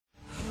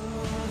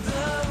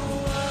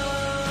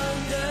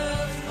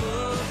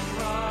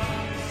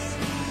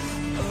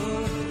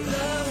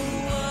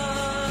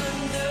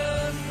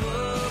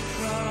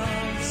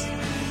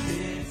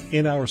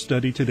In our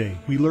study today,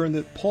 we learn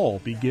that Paul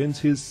begins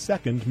his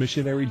second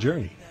missionary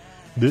journey.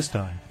 This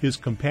time, his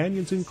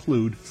companions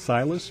include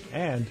Silas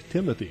and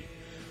Timothy,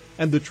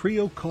 and the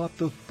trio caught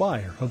the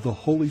fire of the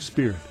Holy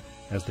Spirit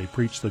as they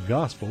preached the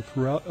gospel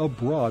throughout a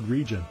broad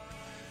region.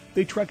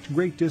 They trekked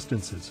great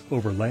distances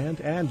over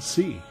land and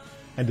sea,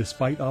 and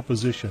despite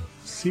opposition,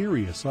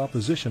 serious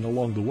opposition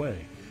along the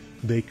way,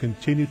 they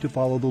continued to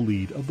follow the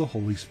lead of the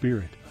Holy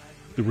Spirit.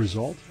 The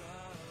result?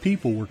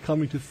 People were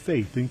coming to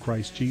faith in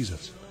Christ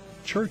Jesus.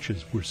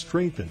 Churches were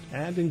strengthened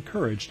and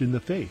encouraged in the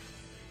faith,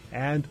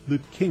 and the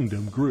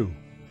kingdom grew.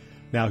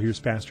 Now here's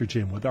Pastor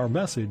Jim with our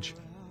message,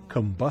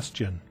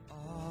 Combustion.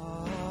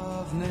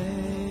 Of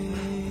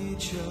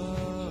nature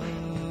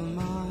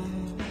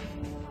mine.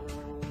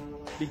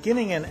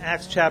 Beginning in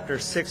Acts chapter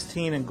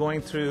 16 and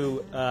going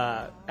through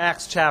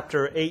Acts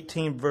chapter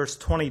 18, verse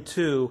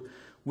 22,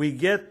 we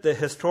get the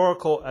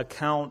historical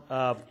account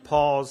of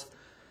Paul's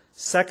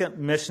second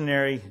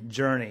missionary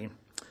journey.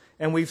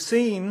 And we've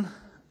seen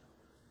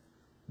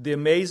the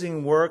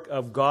amazing work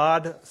of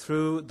God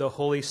through the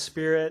Holy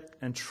Spirit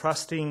and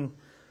trusting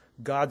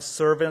God's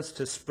servants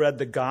to spread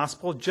the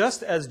gospel,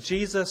 just as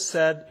Jesus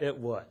said it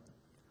would.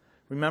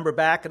 Remember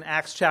back in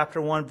Acts chapter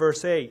 1,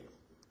 verse 8,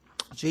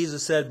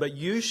 Jesus said, "But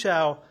you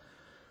shall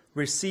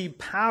receive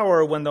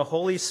power when the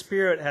Holy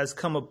Spirit has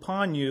come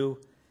upon you,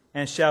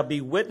 and shall be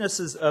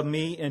witnesses of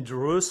me in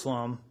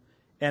Jerusalem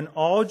and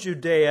all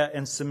Judea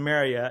and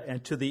Samaria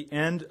and to the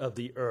end of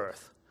the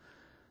earth."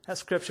 That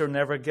scripture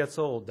never gets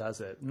old, does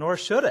it? Nor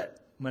should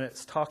it, when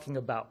it's talking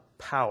about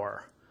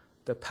power,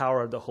 the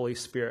power of the Holy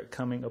Spirit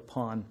coming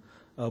upon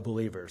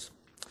believers.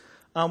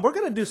 We're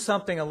going to do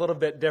something a little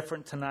bit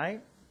different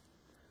tonight.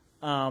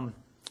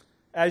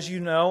 As you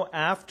know,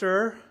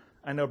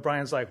 I know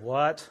Brian's like,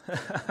 what?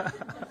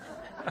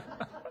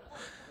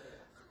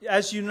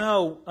 As you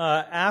know,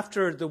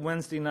 after the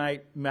Wednesday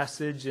night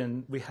message,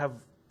 and we have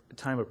a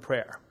time of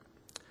prayer.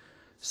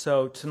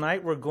 So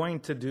tonight we're going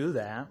to do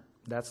that.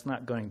 That's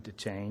not going to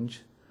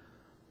change.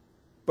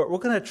 But we're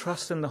going to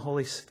trust in the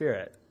Holy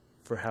Spirit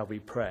for how we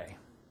pray.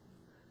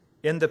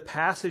 In the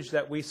passage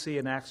that we see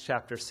in Acts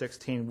chapter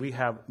 16, we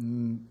have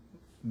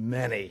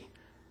many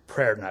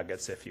prayer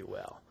nuggets, if you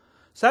will.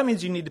 So that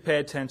means you need to pay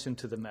attention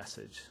to the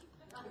message,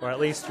 or at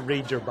least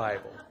read your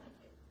Bible.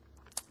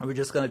 And we're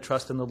just going to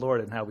trust in the Lord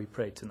and how we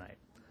pray tonight.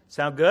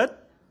 Sound good?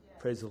 Yes.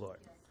 Praise the Lord.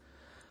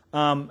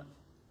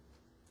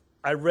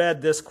 I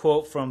read this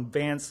quote from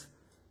Vance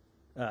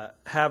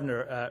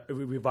Havner, a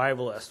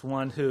revivalist,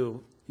 one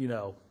who,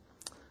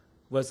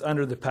 was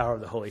under the power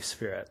of the Holy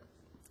Spirit.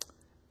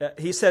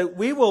 He said,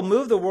 "We will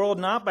move the world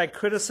not by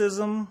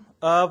criticism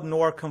of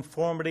nor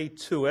conformity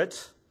to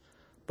it,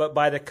 but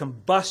by the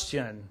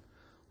combustion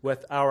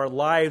with our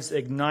lives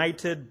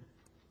ignited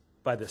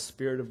by the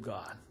Spirit of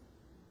God."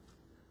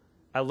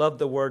 I love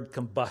the word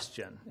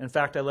combustion. In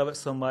fact, I love it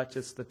so much,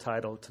 it's the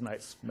title of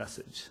tonight's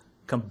message.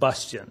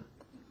 Combustion.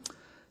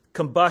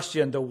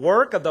 Combustion, the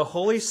work of the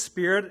Holy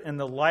Spirit in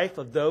the life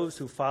of those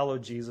who follow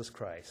Jesus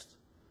Christ.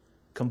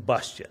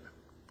 Combustion.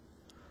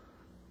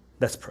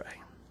 Let's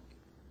pray.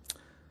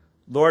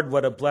 Lord,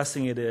 what a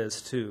blessing it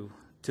is to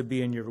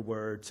be in your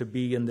word, to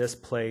be in this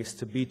place,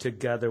 to be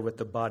together with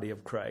the body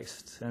of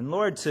Christ. And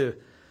Lord, to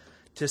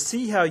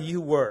see how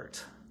you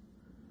worked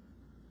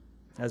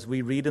as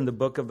we read in the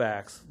book of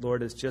Acts,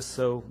 Lord, is just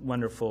so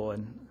wonderful.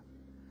 And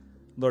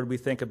Lord, we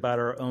think about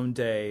our own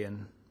day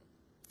and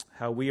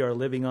how we are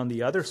living on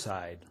the other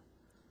side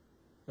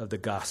of the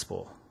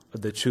gospel,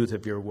 of the truth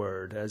of your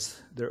word.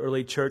 As the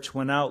early church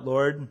went out,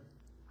 Lord,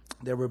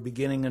 they were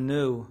beginning a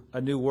new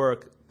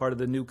work, part of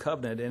the new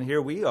covenant. And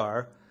here we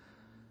are,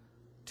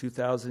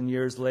 2,000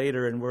 years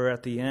later, and we're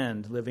at the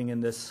end, living in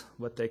this,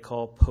 what they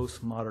call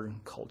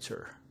postmodern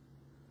culture.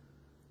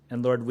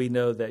 And Lord, we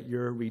know that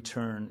your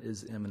return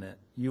is imminent.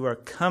 You are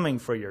coming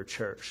for your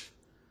church.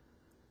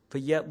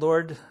 But yet,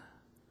 Lord,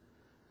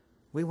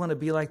 we want to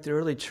be like the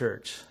early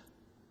church,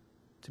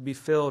 to be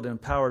filled and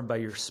empowered by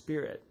your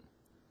Spirit,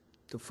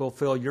 to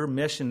fulfill your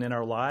mission in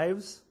our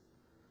lives,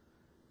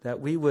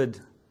 that we would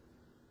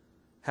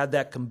have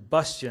that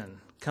combustion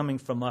coming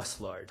from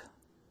us, Lord,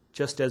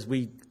 just as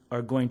we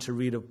are going to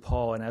read of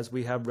Paul, and as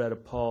we have read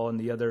of Paul and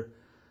the other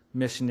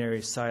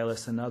missionaries,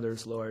 Silas and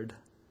others, Lord.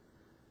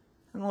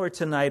 And Lord,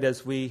 tonight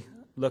as we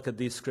look at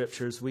these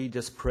scriptures, we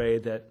just pray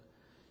that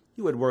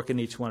you would work in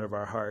each one of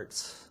our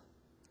hearts.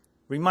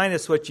 Remind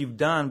us what you've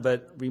done,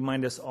 but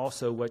remind us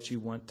also what you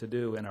want to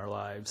do in our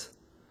lives,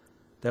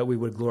 that we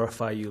would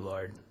glorify you,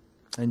 Lord.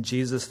 In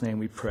Jesus' name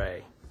we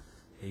pray.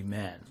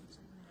 Amen.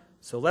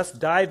 So let's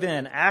dive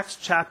in. Acts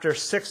chapter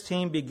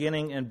 16,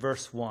 beginning in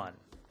verse 1.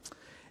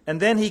 "And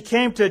then he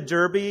came to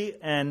Derbe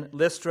and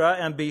Lystra,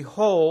 and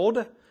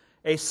behold,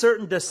 a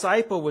certain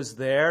disciple was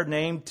there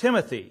named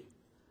Timothy,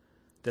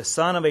 the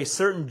son of a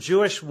certain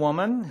Jewish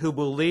woman who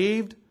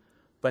believed,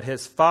 but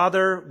his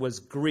father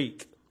was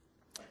Greek.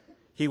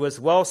 He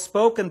was well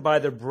spoken by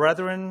the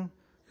brethren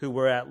who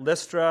were at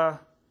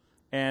Lystra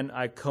and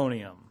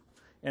Iconium."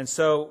 And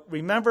so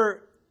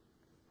remember,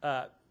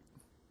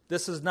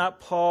 this is not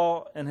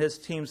Paul and his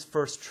team's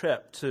first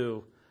trip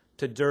to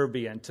to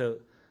Derbe and to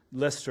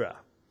Lystra.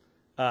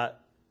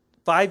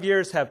 5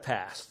 years have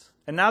passed.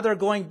 And now they're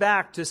going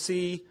back to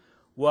see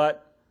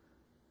what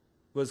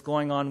was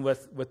going on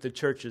with the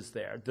churches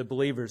there, the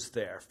believers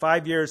there.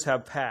 5 years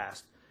have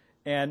passed.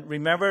 And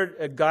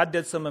remember, God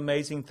did some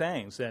amazing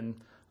things. And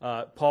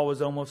Paul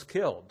was almost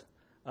killed,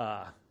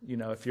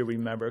 if you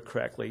remember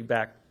correctly,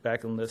 back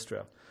in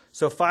Lystra.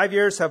 So 5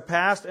 years have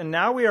passed, and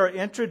now we are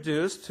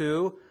introduced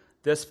to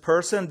this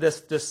person, this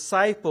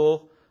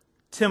disciple,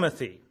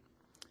 Timothy.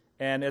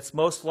 And it's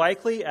most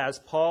likely, as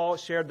Paul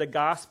shared the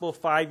gospel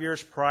 5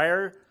 years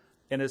prior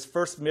in his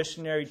first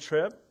missionary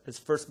trip, his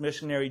first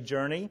missionary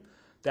journey,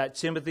 that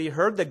Timothy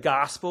heard the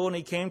gospel and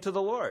he came to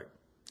the Lord.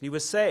 He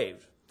was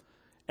saved.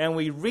 And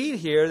we read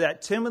here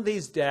that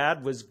Timothy's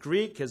dad was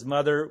Greek, his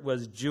mother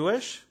was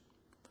Jewish.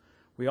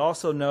 We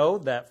also know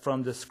that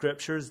from the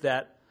scriptures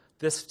that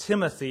this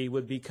Timothy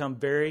would become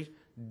very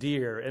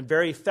dear and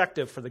very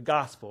effective for the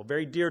gospel,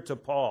 very dear to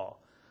Paul.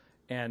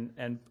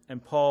 And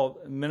Paul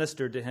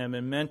ministered to him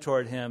and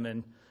mentored him,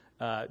 and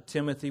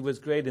Timothy was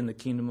great in the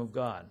kingdom of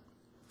God.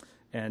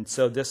 And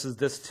so this is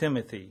this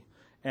Timothy.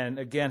 And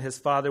again, his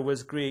father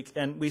was Greek.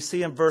 And we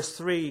see in verse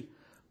 3,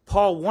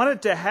 Paul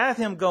wanted to have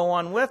him go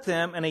on with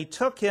him, and he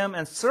took him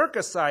and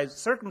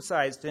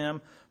circumcised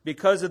him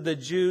because of the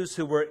Jews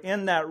who were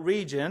in that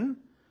region,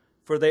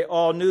 for they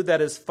all knew that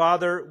his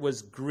father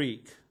was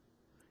Greek.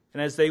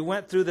 And as they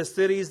went through the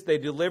cities, they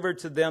delivered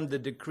to them the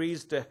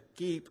decrees to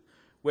keep,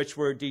 which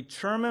were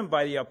determined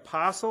by the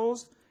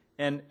apostles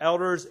and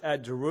elders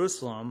at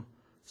Jerusalem.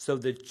 So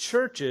the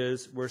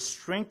churches were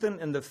strengthened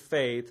in the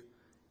faith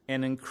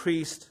and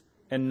increased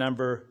in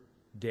number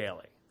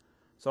daily.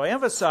 So I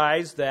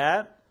emphasize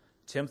that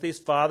Timothy's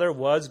father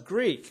was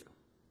Greek.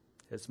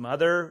 His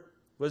mother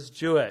was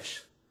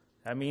Jewish.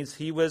 That means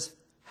he was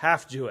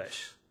half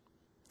Jewish.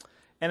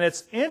 And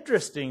it's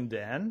interesting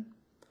then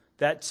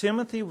that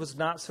Timothy was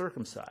not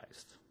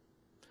circumcised.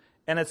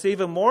 And it's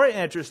even more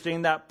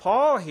interesting that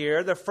Paul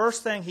here, the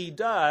first thing he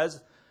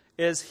does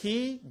is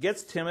he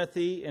gets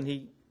Timothy and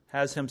he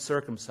has him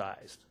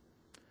circumcised.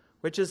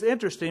 Which is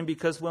interesting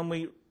because when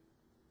we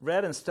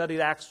read and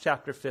studied Acts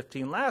chapter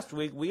 15 last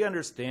week, we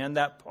understand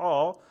that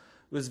Paul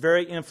was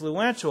very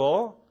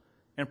influential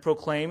in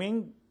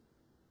proclaiming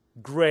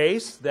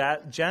grace,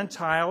 that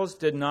Gentiles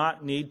did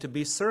not need to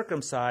be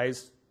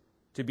circumcised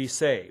to be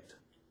saved.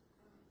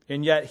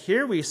 And yet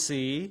here we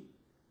see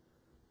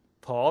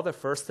Paul, the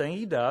first thing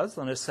he does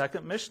on his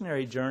second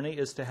missionary journey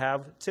is to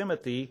have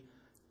Timothy,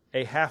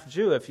 a half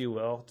Jew, if you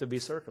will, to be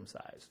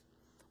circumcised.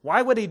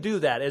 Why would he do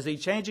that? Is he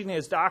changing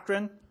his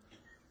doctrine?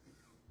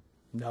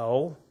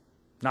 No,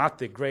 not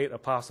the great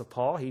Apostle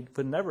Paul. He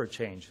would never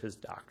change his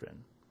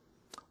doctrine.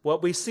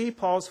 What we see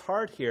Paul's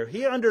heart here,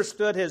 he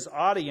understood his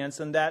audience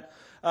and that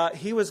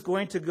he was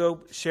going to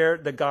go share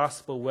the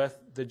gospel with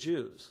the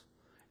Jews.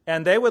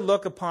 And they would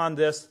look upon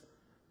this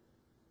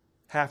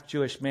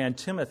half-Jewish man,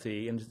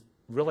 Timothy, and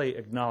really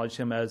acknowledge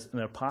him as an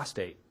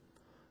apostate.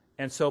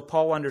 And so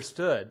Paul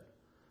understood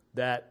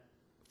that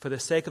for the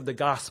sake of the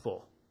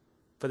gospel,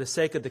 for the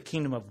sake of the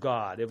kingdom of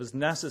God, it was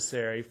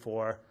necessary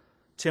for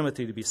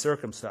Timothy to be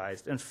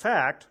circumcised. In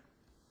fact,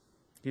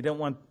 he didn't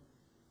want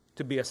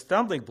to be a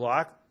stumbling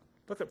block.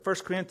 Look at 1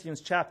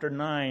 Corinthians chapter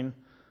 9,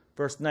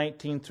 verse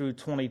 19 through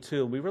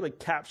 22. We really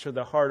capture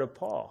the heart of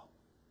Paul.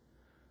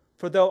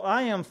 For though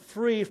I am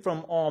free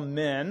from all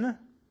men,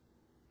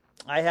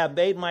 I have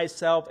made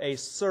myself a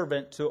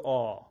servant to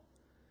all,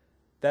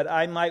 that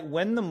I might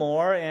win the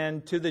more,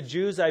 and to the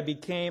Jews I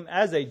became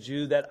as a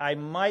Jew, that I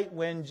might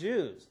win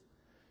Jews.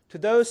 To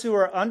those who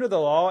are under the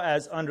law,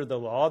 as under the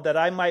law, that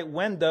I might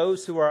win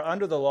those who are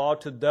under the law.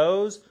 To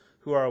those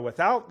who are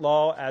without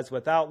law, as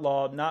without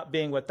law, not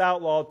being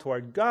without law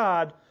toward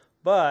God,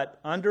 but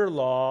under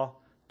law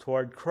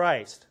toward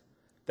Christ,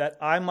 that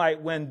I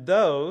might win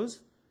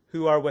those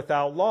who are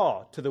without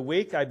law. To the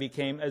weak I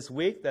became as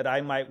weak, that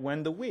I might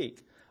win the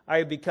weak. I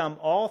have become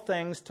all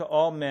things to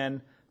all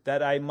men,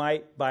 that I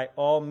might by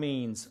all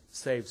means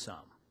save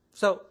some.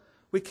 So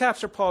we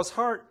capture Paul's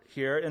heart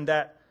here in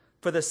that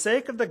for the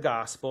sake of the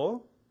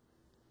gospel,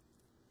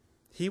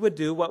 he would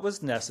do what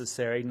was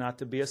necessary not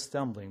to be a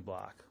stumbling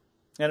block.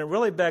 And it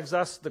really begs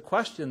us the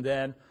question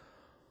then,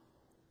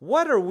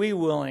 what are we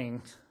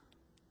willing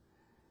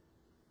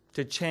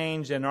to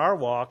change in our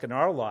walk, in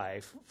our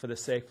life, for the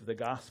sake of the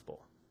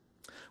gospel?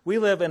 We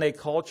live in a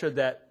culture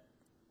that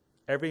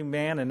every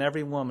man and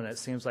every woman, it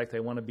seems like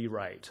they want to be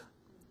right.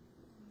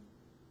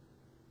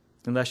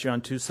 Unless you're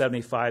on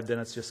 275, then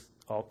it's just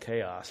all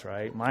chaos,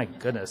 right? My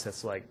goodness,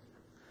 it's like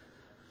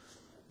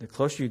the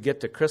closer you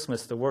get to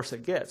Christmas, the worse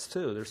it gets,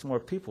 too. There's more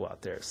people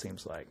out there, it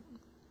seems like.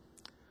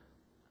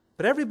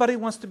 But everybody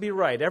wants to be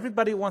right.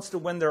 Everybody wants to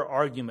win their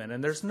argument,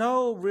 and there's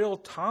no real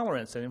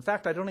tolerance. And in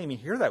fact, I don't even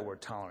hear that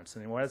word tolerance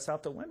anymore. It's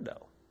out the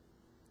window.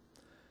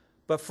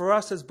 But for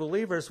us as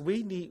believers,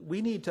 we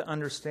need to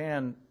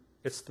understand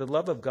it's the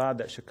love of God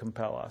that should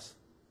compel us.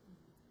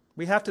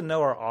 We have to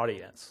know our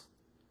audience.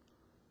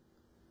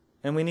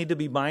 And we need to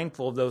be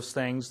mindful of those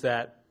things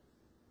that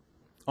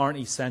aren't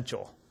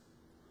essential.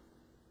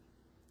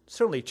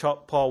 Certainly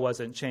Paul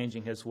wasn't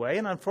changing his way.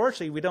 And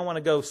unfortunately, we don't want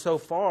to go so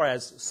far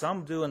as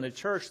some do in the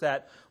church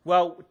that,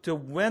 well, to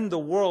win the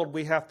world,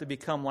 we have to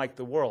become like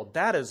the world.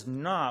 That is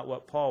not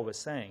what Paul was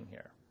saying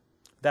here.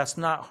 That's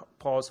not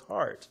Paul's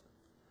heart.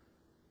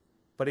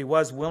 But he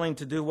was willing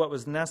to do what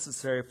was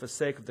necessary for the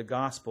sake of the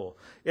gospel.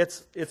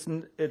 It's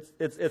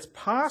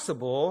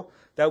possible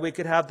that we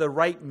could have the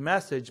right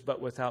message,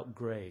 but without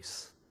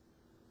grace.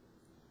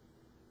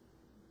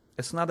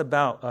 It's not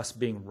about us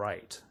being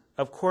right.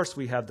 Of course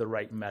we have the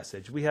right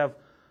message. We have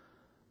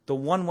the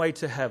one way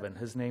to heaven.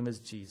 His name is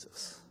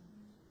Jesus.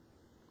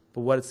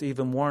 But what's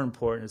even more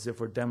important is if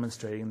we're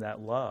demonstrating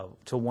that love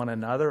to one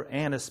another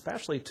and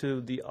especially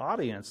to the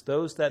audience,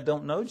 those that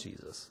don't know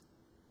Jesus.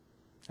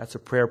 That's a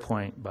prayer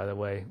point, by the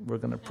way. We're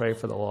going to pray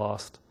for the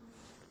lost.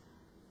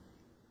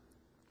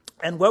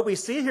 And what we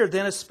see here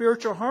then is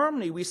spiritual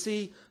harmony. We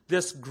see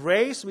this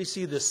grace. We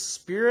see the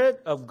Spirit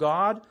of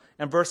God.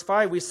 And verse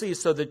 5 we see,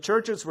 so the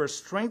churches were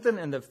strengthened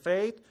in the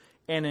faith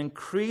and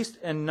increased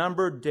in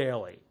number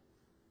daily.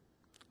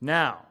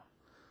 Now,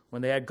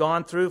 when they had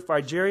gone through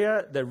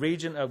Phrygia, the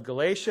region of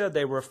Galatia,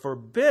 they were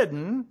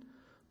forbidden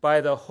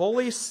by the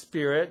Holy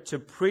Spirit to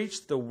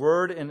preach the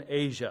word in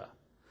Asia.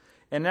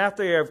 And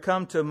after they have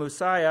come to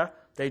Mysia,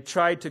 they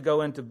tried to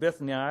go into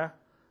Bithynia,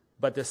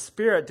 but the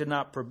Spirit did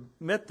not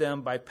permit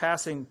them. By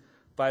passing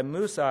by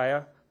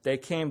Mysia, they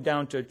came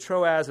down to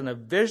Troas, and a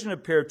vision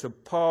appeared to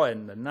Paul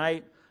in the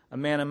night. A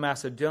man in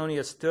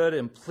Macedonia stood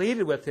and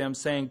pleaded with him,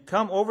 saying,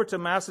 "Come over to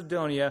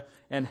Macedonia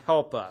and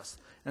help us."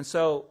 And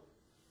so,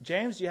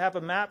 James, do you have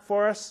a map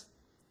for us?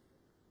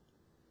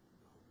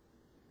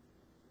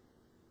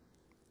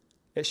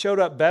 It showed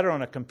up better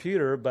on a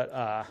computer,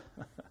 but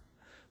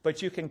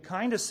but you can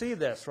kind of see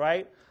this,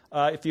 right?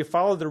 If you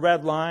follow the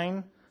red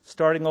line,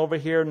 starting over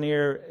here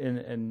near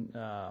in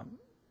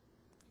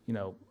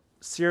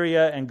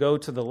Syria, and go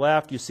to the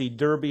left, you see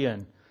Derbe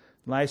and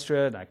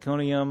Lystra and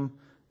Iconium,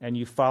 and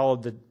you follow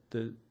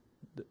the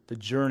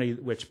journey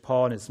which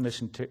Paul and his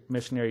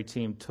missionary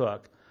team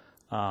took.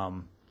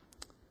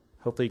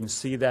 Hopefully you can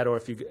see that, or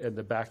if you in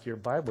the back of your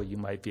Bible, you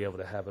might be able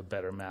to have a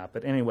better map.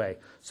 But anyway,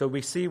 so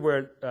we see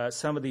where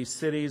some of these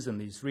cities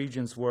and these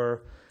regions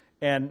were.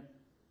 And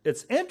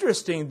it's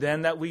interesting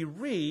then that we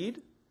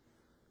read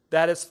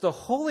that it's the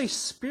Holy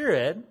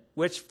Spirit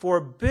which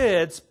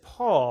forbids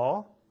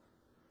Paul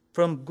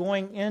from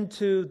going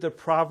into the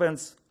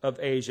province of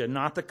Asia,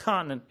 not the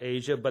continent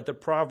Asia, but the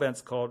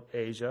province called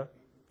Asia.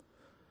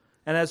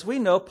 And as we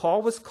know,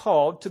 Paul was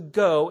called to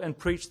go and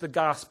preach the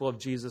gospel of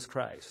Jesus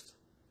Christ.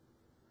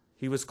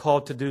 He was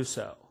called to do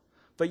so.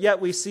 But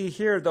yet we see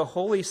here the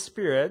Holy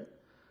Spirit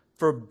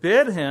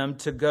forbid him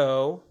to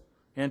go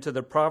into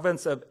the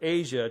province of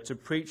Asia to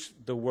preach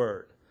the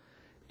word.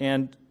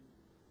 And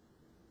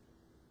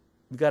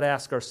we've got to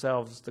ask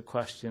ourselves the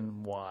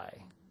question,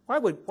 why? Why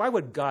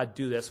would God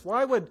do this?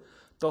 Why would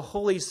the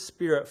Holy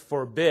Spirit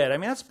forbid? I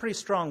mean, that's a pretty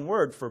strong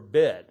word,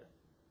 forbid.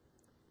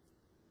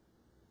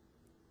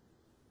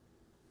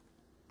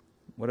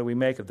 What do we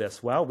make of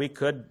this? Well, we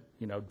could,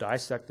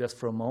 dissect this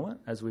for a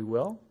moment, as we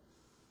will.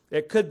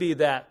 It could be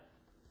that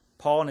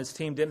Paul and his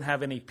team didn't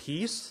have any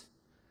peace.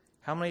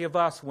 How many of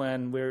us,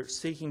 when we're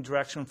seeking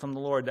direction from the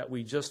Lord, that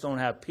we just don't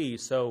have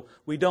peace, so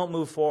we don't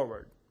move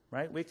forward,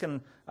 right? We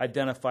can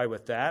identify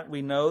with that.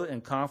 We know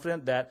and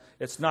confident that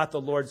it's not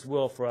the Lord's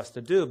will for us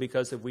to do,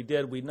 because if we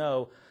did, we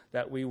know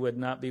that we would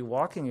not be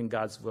walking in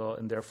God's will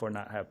and therefore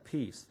not have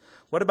peace.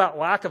 What about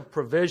lack of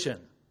provision?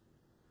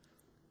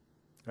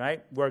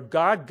 Right? Where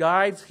God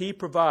guides, He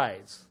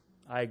provides.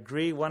 I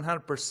agree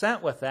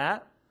 100% with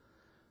that.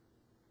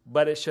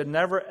 But it should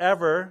never,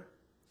 ever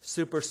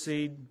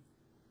supersede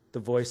the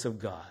voice of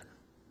God.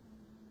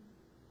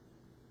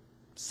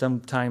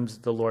 Sometimes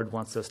the Lord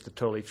wants us to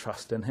totally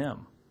trust in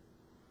Him.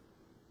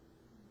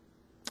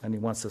 And He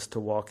wants us to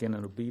walk in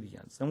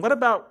obedience. And what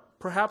about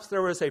perhaps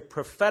there was a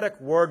prophetic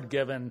word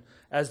given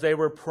as they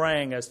were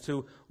praying as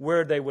to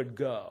where they would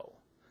go?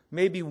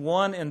 Maybe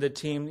one in the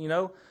team,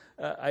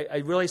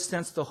 I really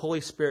sensed the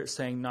Holy Spirit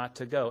saying not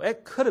to go.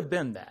 It could have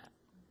been that.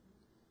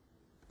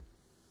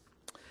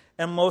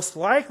 And most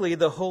likely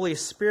the Holy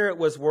Spirit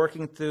was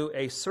working through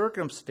a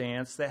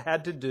circumstance that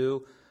had to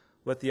do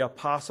with the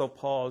Apostle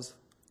Paul's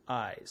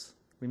eyes.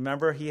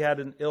 Remember, he had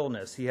an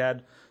illness. He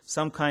had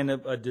some kind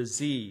of a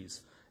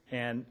disease.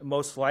 And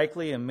most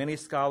likely, and many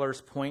scholars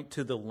point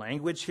to the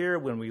language here,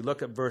 when we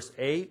look at verse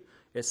 8,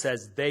 it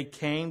says, they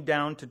came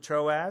down to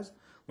Troas.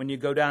 When you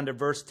go down to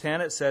verse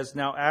 10, it says,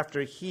 now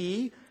after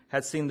he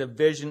had seen the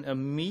vision,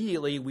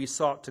 immediately we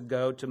sought to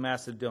go to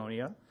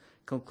Macedonia,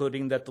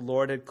 concluding that the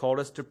Lord had called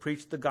us to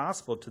preach the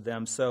gospel to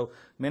them. So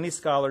many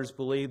scholars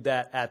believe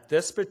that at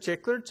this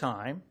particular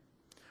time,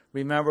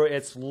 remember,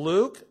 it's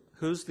Luke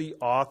who's the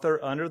author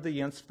under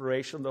the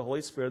inspiration of the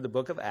Holy Spirit, the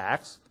book of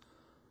Acts.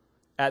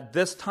 At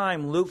this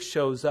time, Luke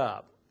shows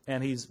up,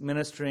 and he's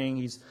ministering.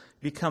 He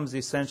becomes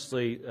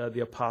essentially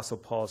the Apostle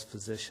Paul's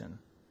physician.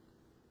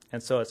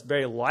 And so it's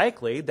very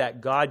likely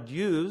that God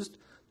used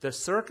the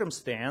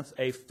circumstance,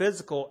 a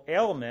physical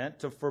ailment,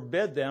 to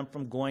forbid them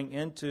from going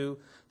into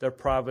the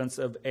province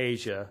of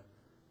Asia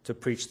to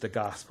preach the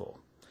gospel.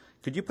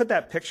 Could you put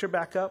that picture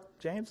back up,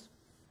 James?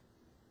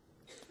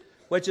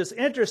 Which is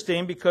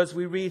interesting because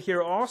we read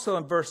here also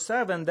in verse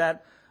 7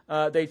 that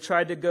they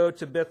tried to go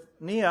to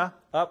Bithynia,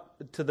 up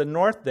to the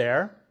north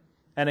there,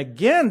 and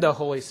again the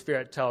Holy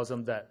Spirit tells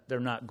them that they're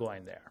not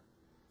going there.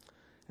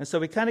 And so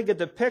we kind of get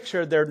the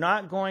picture. They're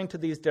not going to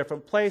these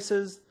different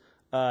places.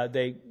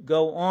 They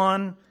go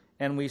on,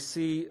 and we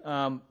see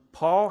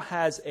Paul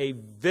has a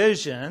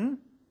vision,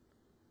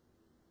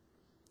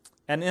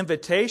 an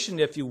invitation,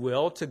 if you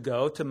will, to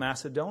go to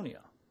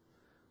Macedonia.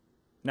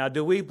 Now,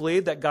 do we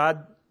believe that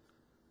God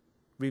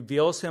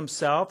reveals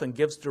himself and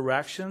gives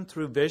direction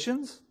through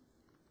visions?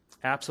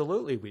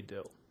 Absolutely we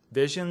do.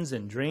 Visions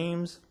and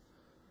dreams.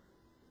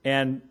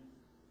 And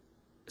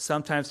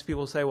sometimes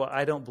people say, well,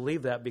 I don't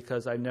believe that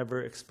because I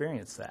never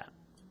experienced that.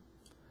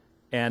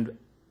 And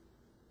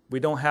we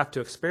don't have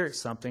to experience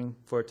something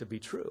for it to be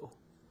true.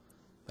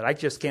 But I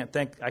just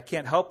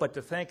can't help but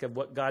to think of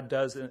what God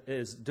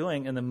is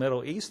doing in the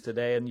Middle East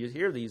today. And you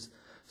hear these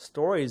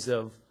stories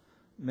of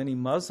many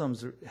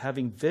Muslims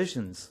having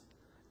visions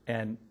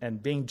and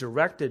being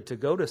directed to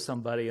go to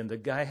somebody, and the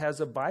guy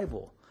has a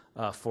Bible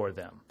for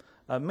them.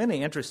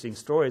 Many interesting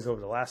stories over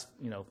the last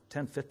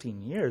 10,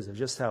 15 years of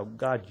just how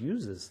God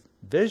uses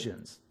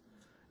visions.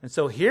 And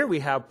so here we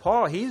have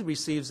Paul. He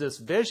receives this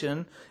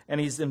vision, and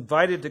he's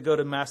invited to go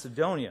to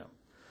Macedonia.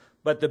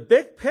 But the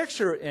big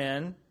picture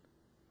in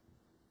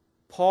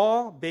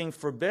Paul being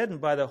forbidden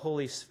by the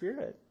Holy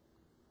Spirit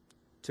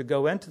to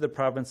go into the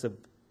province of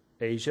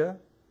Asia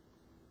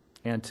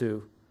and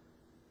to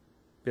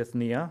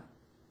Bithynia,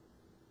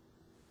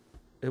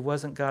 it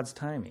wasn't God's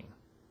timing.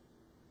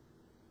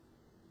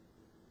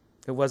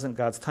 It wasn't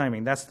God's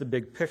timing. That's the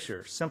big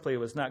picture. Simply, it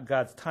was not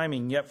God's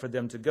timing yet for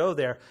them to go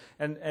there.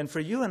 And for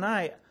you and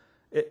I,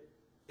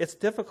 it's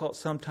difficult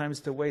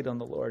sometimes to wait on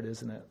the Lord,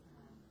 isn't it?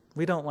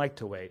 We don't like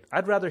to wait.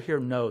 I'd rather hear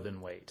no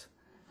than wait.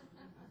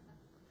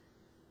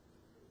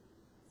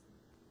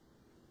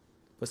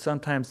 But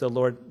sometimes the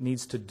Lord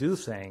needs to do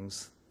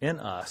things in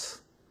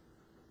us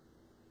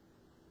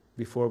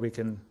before we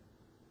can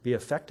be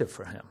effective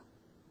for him.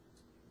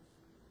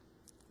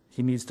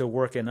 He needs to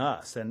work in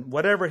us. And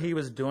whatever he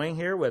was doing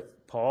here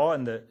with Paul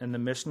and the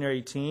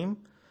missionary team,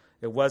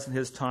 it wasn't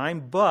his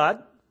time,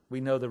 but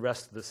we know the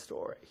rest of the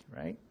story,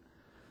 right?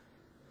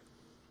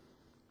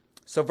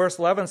 So verse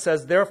 11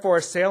 says,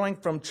 therefore, sailing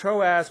from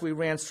Troas, we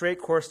ran straight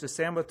course to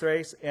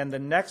Samothrace, and the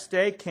next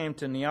day came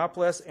to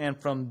Neapolis, and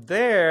from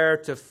there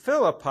to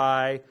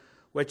Philippi,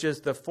 which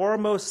is the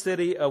foremost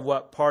city of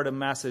what part of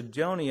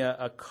Macedonia,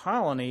 a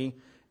colony,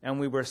 and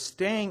we were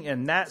staying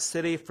in that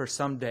city for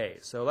some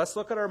days. So let's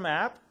look at our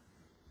map.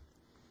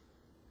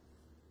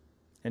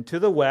 And to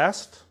the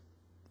west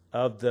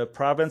of the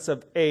province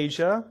of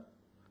Asia,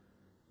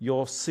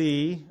 you'll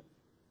see,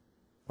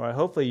 or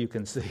hopefully you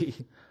can see,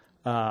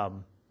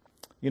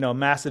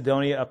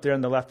 Macedonia up there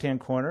in the left-hand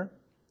corner.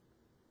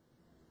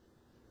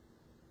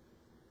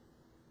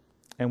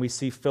 And we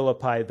see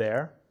Philippi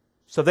there.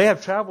 So they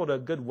have traveled a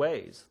good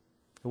ways.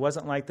 It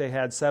wasn't like they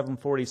had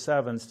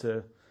 747s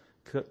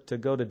to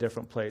go to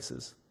different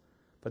places.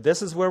 But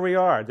this is where we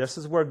are. This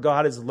is where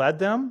God has led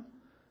them,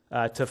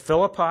 to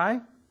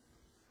Philippi.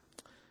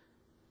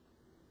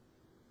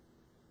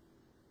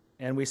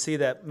 And we see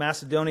that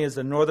Macedonia is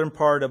the northern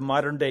part of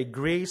modern-day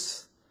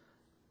Greece.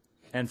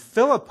 And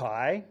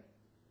Philippi,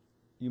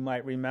 you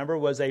might remember,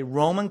 was a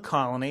Roman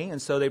colony. And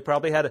so they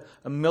probably had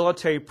a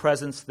military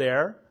presence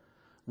there,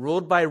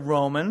 ruled by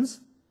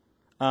Romans.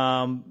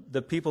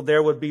 The people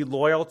there would be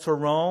loyal to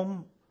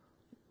Rome,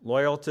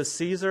 loyal to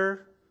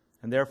Caesar,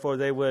 and therefore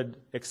they would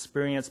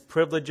experience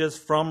privileges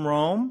from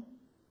Rome.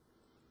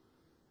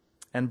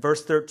 And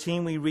verse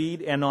 13 we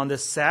read, and on the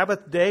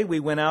Sabbath day we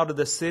went out of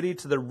the city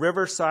to the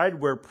riverside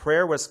where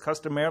prayer was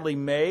customarily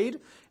made,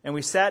 and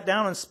we sat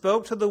down and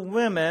spoke to the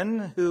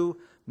women who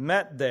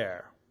met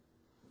there.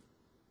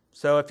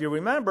 So if you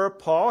remember,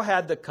 Paul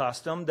had the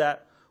custom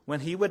that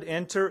when he would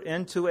enter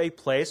into a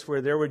place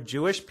where there were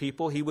Jewish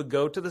people, he would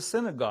go to the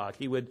synagogue.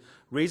 He would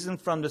reason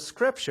from the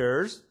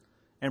scriptures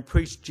and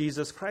preach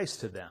Jesus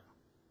Christ to them.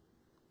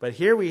 But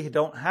here we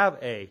don't have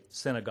a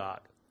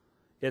synagogue.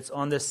 It's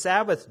on the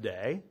Sabbath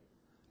day.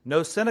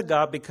 No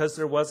synagogue because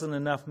there wasn't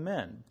enough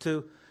men.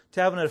 To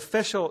have an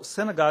official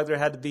synagogue, there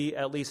had to be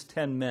at least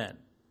 10 men.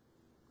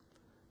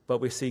 But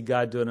we see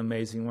God doing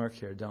amazing work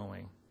here, don't we?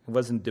 It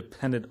wasn't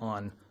dependent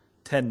on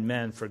 10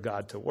 men for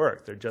God to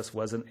work. There just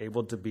wasn't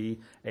able to be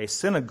a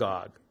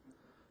synagogue.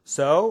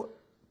 So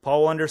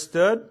Paul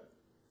understood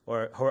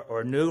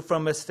or knew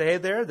from his stay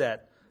there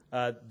that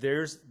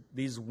there's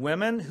these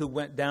women who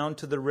went down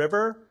to the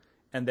river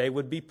and they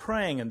would be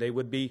praying and they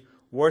would be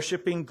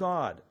worshiping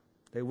God.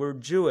 They were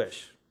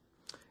Jewish.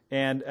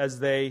 And as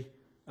they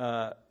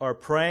are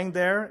praying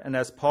there, and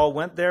as Paul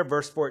went there,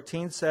 verse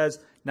 14 says,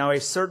 now a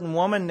certain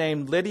woman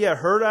named Lydia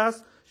heard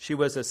us. She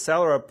was a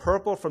seller of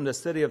purple from the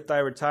city of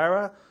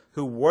Thyatira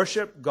who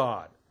worshiped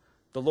God.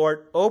 The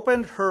Lord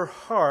opened her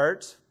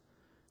heart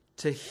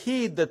to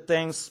heed the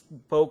things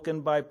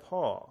spoken by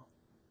Paul.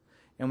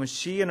 And when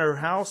she and her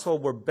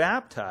household were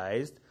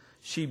baptized,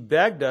 she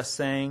begged us,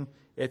 saying,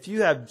 "If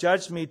you have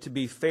judged me to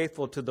be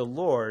faithful to the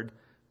Lord,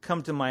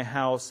 come to my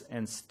house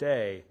and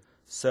stay."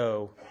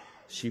 So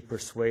she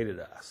persuaded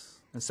us.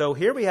 And so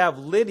here we have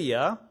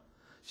Lydia.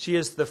 She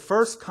is the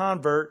first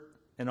convert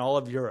in all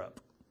of Europe.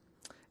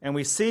 And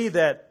we see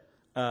that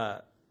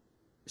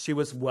she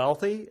was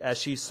wealthy as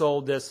she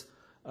sold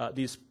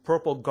these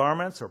purple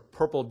garments or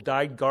purple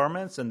dyed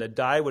garments, and the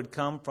dye would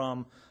come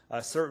from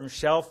a certain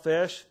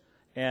shellfish,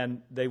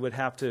 and they would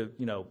have to,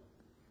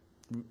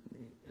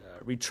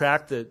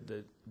 retract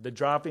the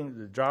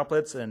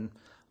droplets, and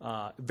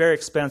very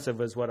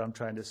expensive is what I'm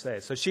trying to say.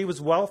 So she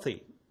was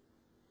wealthy.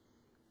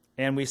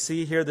 And we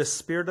see here the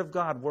Spirit of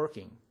God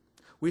working.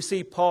 We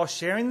see Paul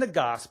sharing the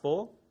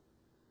gospel.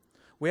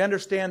 We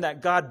understand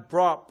that God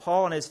brought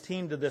Paul and his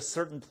team to this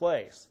certain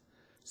place.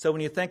 So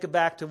when you think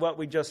back to what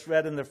we just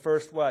read in the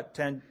first,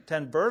 10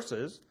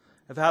 verses,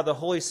 of how the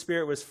Holy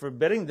Spirit was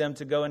forbidding them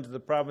to go into the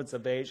province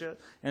of Asia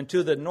and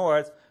to the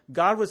north,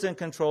 God was in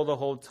control the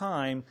whole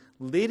time,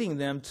 leading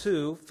them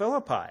to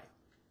Philippi.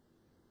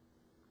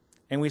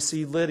 And we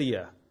see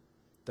Lydia,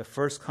 the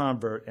first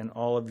convert in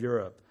all of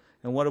Europe.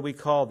 And what do we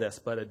call this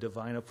but a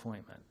divine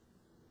appointment?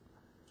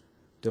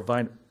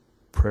 Divine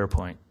prayer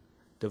point.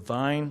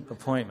 Divine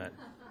appointment.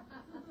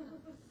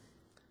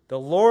 The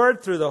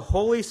Lord, through the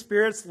Holy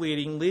Spirit's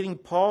leading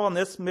Paul and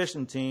this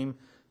mission team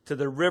to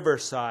the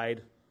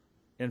riverside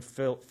in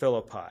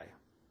Philippi.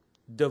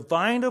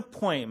 Divine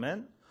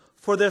appointment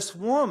for this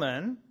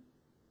woman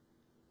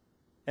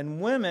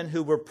and women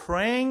who were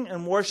praying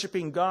and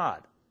worshiping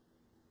God.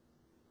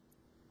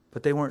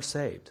 But they weren't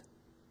saved.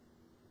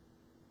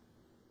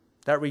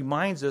 That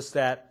reminds us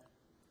that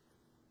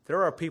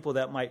there are people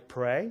that might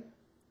pray.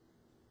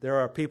 There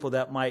are people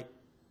that might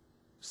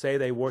say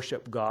they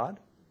worship God.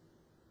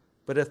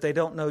 But if they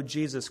don't know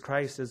Jesus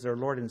Christ as their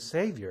Lord and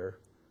Savior,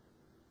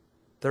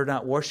 they're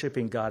not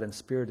worshiping God in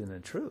spirit and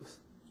in truth.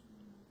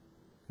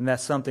 And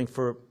that's something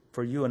for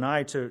you and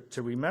I to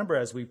remember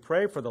as we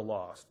pray for the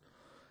lost.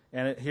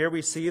 And here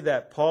we see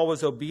that Paul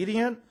was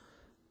obedient,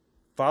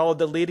 followed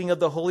the leading of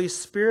the Holy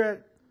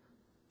Spirit,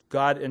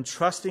 God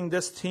entrusting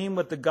this team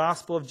with the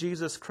gospel of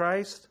Jesus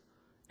Christ,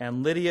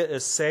 and Lydia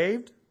is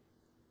saved.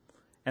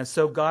 And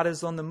so God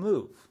is on the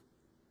move.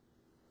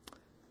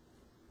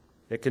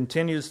 It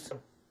continues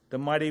the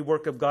mighty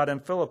work of God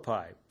in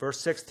Philippi. Verse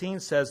 16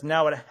 says,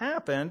 "Now it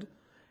happened,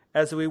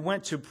 as we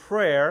went to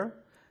prayer,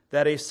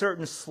 that a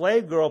certain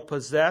slave girl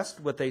possessed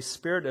with a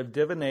spirit of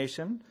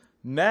divination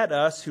met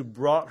us, who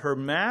brought her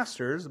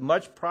masters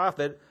much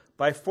profit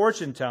by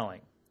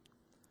fortune-telling.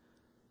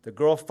 The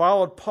girl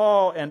followed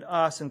Paul and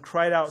us and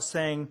cried out,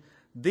 saying,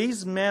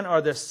 'These men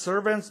are the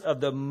servants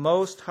of the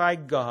Most High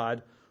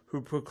God,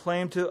 who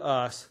proclaim to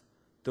us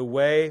the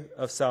way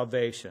of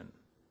salvation.'"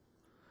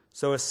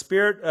 So a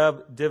spirit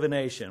of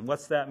divination.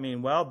 What's that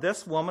mean? Well,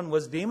 this woman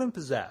was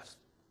demon-possessed.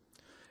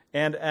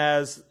 And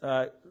as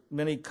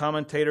many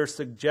commentators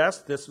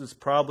suggest, this was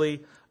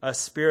probably a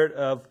spirit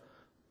of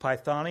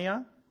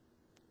Pythonia,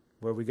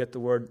 where we get the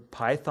word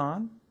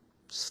python,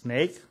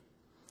 snake.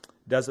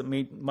 Doesn't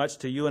mean much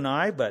to you and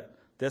I, but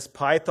this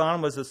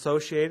python was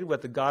associated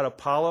with the god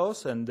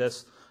Apollos, and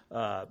this,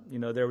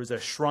 there was a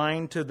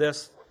shrine to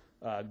this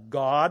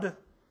god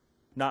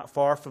not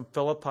far from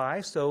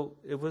Philippi. So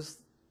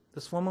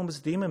this woman was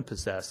demon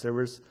possessed. There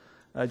was,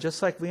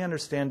 just like we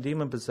understand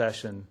demon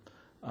possession,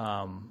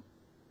 in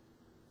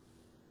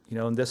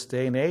this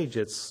day and age,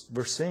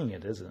 we're seeing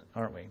it,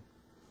 aren't we?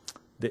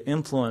 The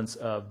influence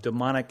of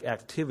demonic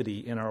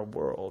activity in our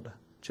world,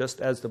 just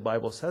as the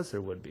Bible says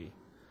there would be.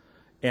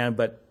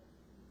 But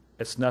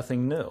it's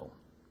nothing new.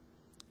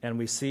 And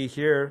we see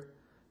here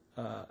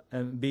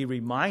and be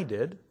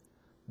reminded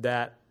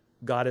that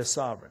God is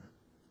sovereign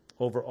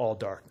over all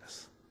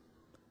darkness.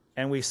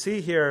 And we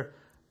see here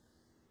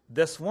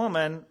this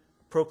woman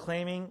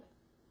proclaiming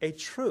a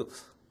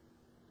truth.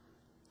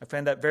 I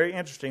find that very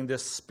interesting.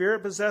 This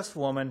spirit-possessed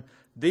woman,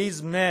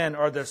 "These men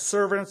are the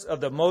servants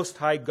of the Most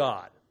High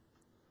God."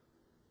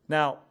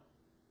 Now,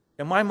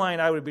 in my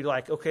mind, I would be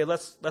like, okay,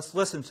 let's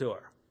listen to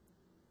her,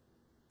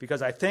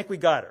 because I think we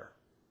got her.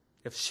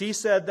 If she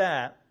said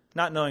that,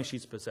 not knowing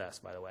she's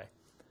possessed, by the way,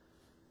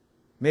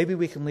 maybe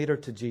we can lead her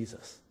to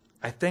Jesus.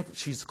 I think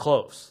she's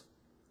close.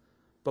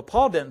 But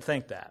Paul didn't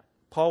think that.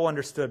 Paul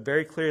understood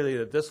very clearly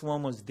that this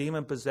woman was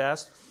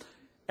demon-possessed.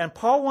 And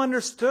Paul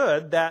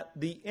understood that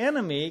the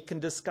enemy can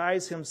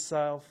disguise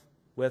himself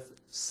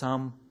with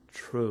some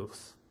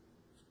truth.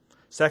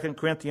 2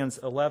 Corinthians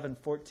 11,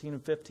 14,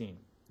 and 15.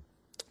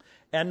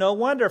 "And no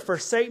wonder, for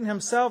Satan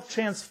himself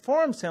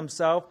transforms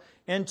himself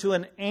into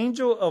an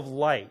angel of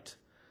light.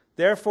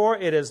 Therefore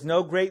it is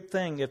no great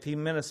thing if he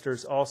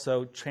ministers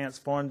also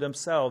transform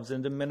themselves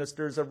into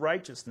ministers of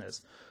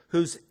righteousness,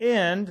 whose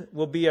end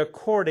will be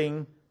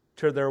according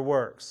to their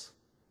works."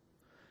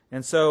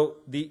 And so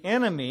the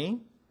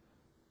enemy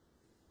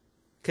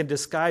can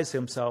disguise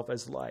himself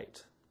as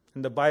light.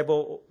 And the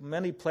Bible,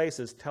 many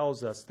places,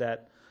 tells us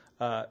that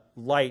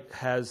light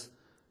has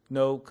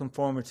no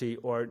conformity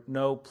or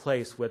no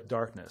place with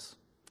darkness.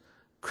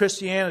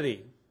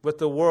 Christianity with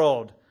the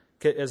world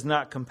is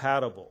not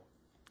compatible.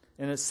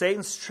 And it's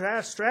Satan's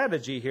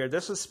strategy here.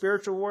 This is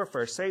spiritual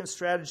warfare. Satan's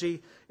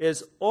strategy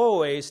is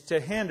always to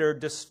hinder,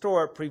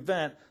 distort,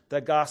 prevent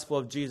the gospel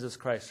of Jesus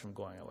Christ from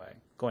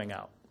going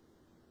out.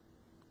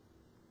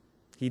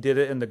 He did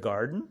it in the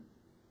garden,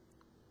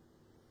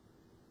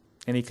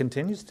 and he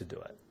continues to do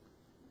it.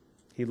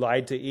 He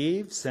lied to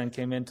Eve, sin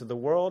came into the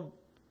world,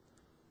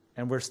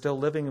 and we're still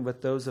living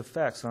with those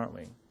effects, aren't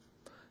we?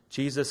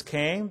 Jesus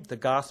came, the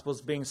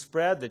gospel's being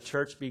spread, the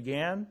church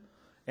began,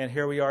 and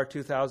here we are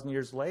 2,000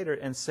 years later,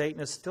 and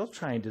Satan is still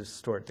trying to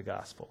distort the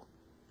gospel.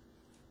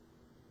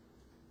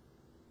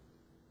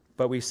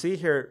 But we see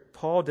here,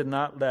 Paul did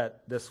not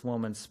let this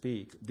woman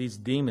speak, these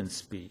demons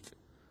speak,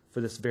 for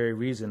this very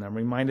reason. I'm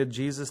reminded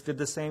Jesus did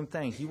the same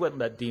thing. He wouldn't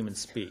let demons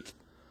speak,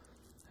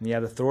 and he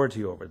had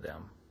authority over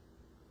them.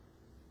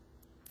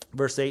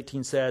 Verse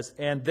 18 says,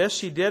 "And this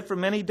she did for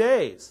many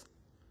days.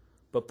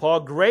 But Paul,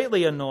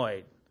 greatly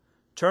annoyed,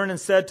 turned and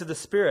said to the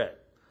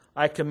spirit,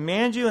 'I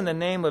command you in the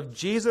name of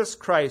Jesus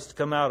Christ to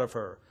come out of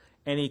her.'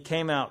 And he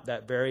came out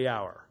that very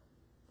hour."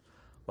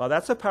 Well,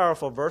 that's a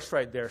powerful verse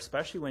right there,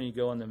 especially when you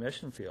go in the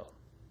mission field.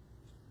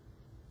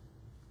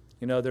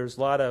 You know, there's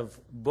a lot of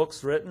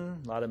books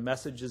written, a lot of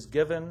messages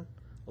given,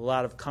 a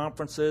lot of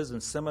conferences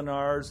and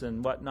seminars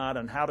and whatnot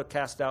on how to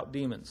cast out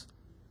demons.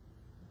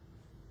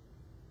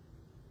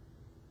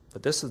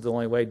 But this is the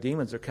only way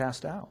demons are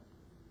cast out.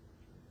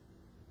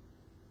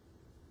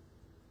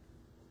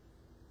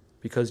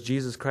 Because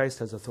Jesus Christ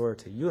has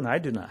authority. You and I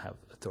do not have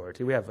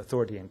authority. We have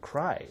authority in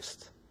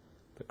Christ.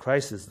 But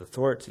Christ is the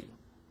authority.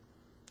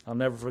 I'll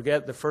never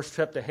forget the first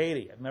trip to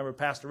Haiti. I remember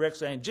Pastor Rick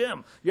saying,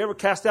 "Jim, you ever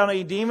cast out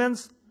any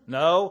demons?"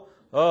 "No."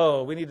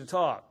 "Oh, we need to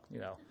talk."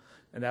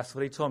 And that's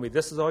what he told me.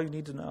 This is all you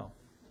need to know.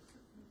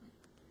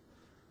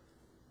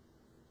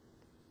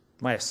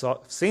 Might have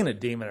seen a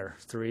demon or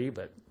three,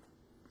 but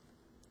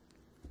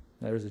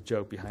there's a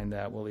joke behind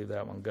that. We'll leave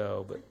that one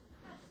go.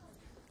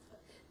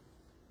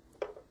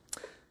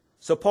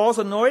 So Paul's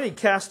annoyed. He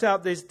cast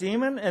out this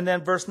demon. And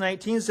then verse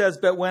 19 says,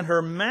 "But when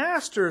her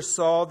masters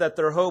saw that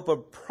their hope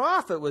of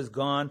profit was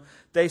gone,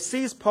 they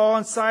seized Paul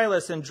and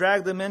Silas and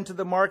dragged them into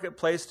the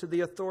marketplace to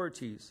the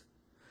authorities.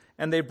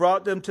 And they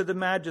brought them to the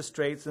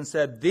magistrates and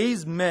said,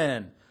 'These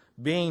men,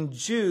 being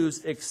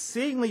Jews,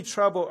 exceedingly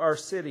trouble our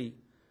city,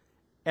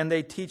 and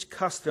they teach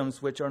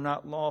customs which are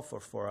not lawful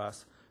for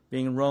us,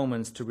 being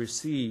Romans, to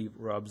receive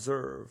or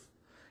observe.'"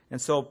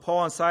 And so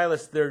Paul and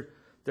Silas, they're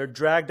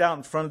dragged out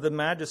in front of the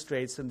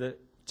magistrates in the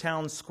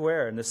town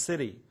square in the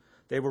city.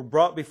 They were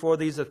brought before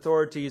these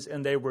authorities,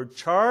 and they were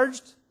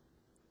charged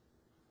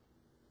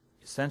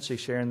essentially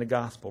sharing the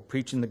gospel,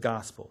 preaching the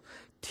gospel,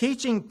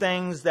 teaching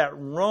things that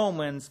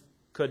Romans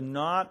could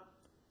not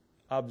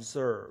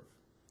observe.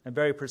 And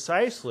very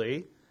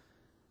precisely,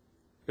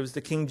 it was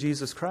the King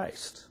Jesus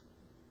Christ,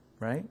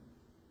 right?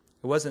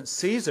 It wasn't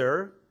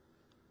Caesar,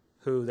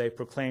 who they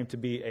proclaimed to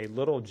be a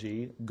little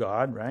g,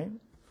 God, right?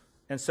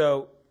 And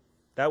so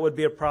that would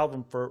be a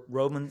problem for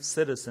Roman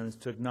citizens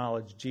to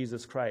acknowledge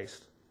Jesus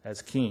Christ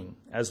as King,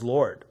 as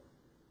Lord.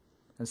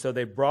 And so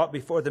they brought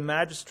before the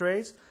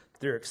magistrates.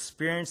 They're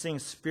experiencing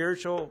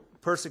spiritual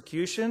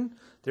persecution.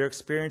 They're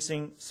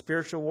experiencing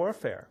spiritual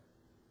warfare.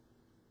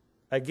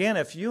 Again,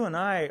 if you and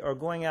I are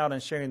going out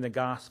and sharing the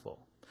gospel,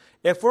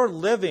 if we're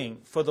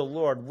living for the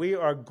Lord, we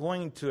are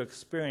going to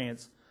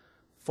experience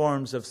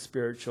forms of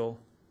spiritual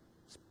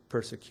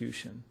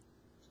persecution.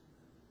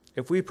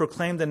 If we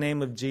proclaim the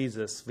name of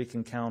Jesus, we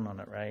can count on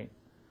it, right?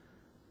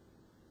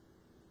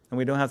 And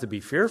we don't have to be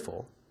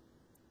fearful,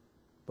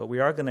 but we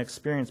are going to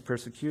experience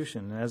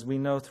persecution. And as we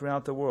know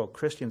throughout the world,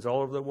 Christians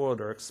all over the world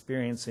are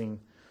experiencing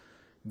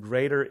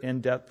greater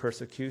in-depth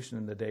persecution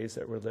in the days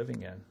that we're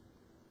living in.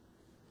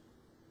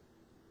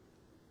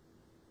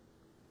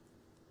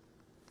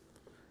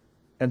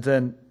 And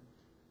then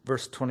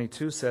verse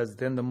 22 says,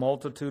 "Then the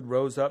multitude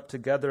rose up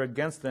together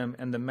against them,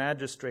 and the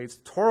magistrates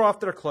tore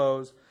off their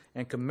clothes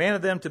and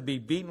commanded them to be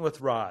beaten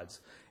with rods.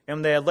 And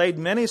when they had laid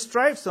many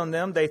stripes on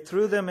them, they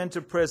threw them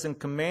into prison,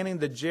 commanding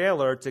the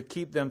jailer to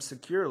keep them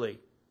securely.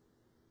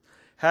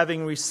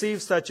 Having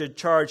received such a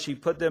charge, he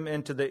put them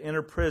into the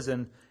inner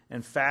prison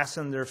and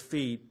fastened their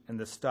feet in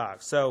the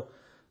stocks." So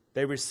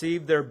they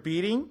received their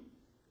beating,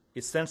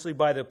 essentially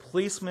by the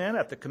policemen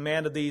at the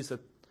command of these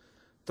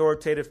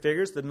authoritative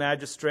figures, the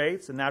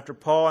magistrates. And after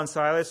Paul and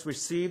Silas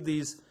received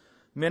these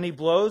many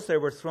blows, they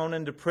were thrown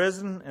into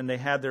prison, and they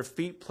had their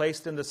feet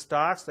placed in the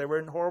stocks. They were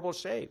in horrible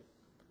shape.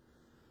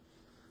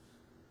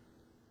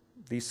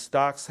 These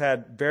stocks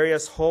had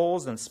various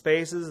holes and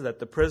spaces that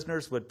the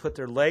prisoners would put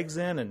their legs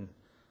in, and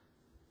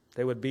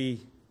they would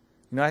be,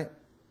 I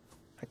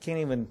can't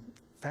even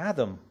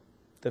fathom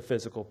the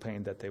physical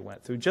pain that they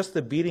went through. Just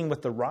the beating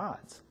with the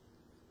rods.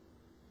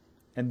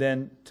 And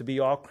then to be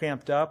all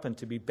cramped up and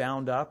to be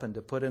bound up and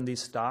to put in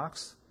these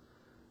stocks,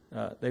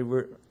 they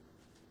were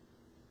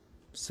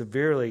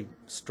severely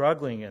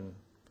struggling and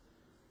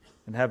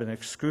having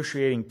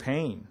excruciating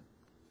pain.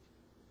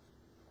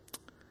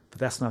 But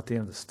that's not the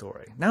end of the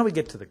story. Now we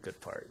get to the good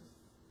part.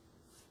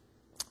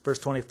 Verse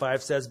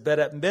 25 says, "But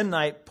at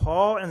midnight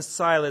Paul and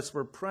Silas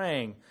were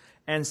praying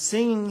and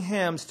singing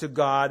hymns to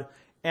God,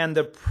 and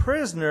the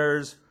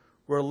prisoners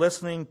were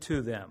listening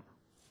to them.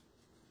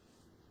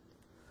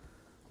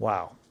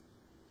 Wow.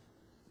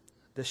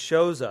 This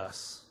shows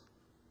us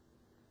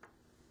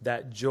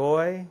that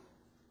joy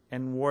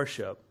and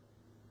worship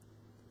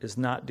is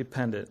not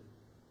dependent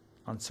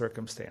on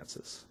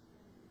circumstances.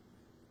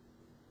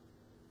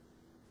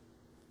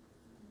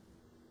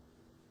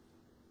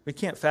 We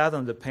can't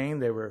fathom the pain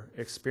they were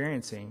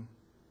experiencing,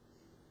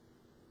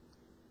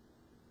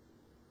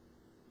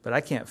 but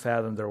I can't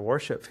fathom their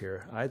worship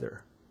here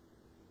either.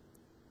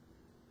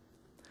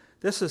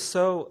 This is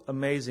so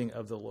amazing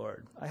of the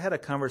Lord. I had a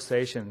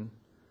conversation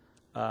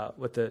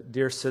with a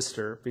dear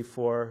sister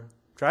before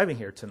driving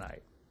here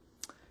tonight,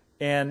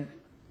 and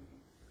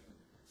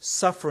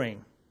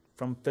suffering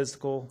from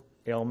physical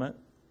ailment,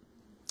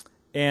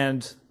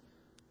 and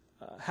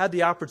had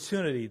the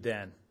opportunity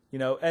then,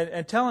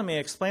 and telling me,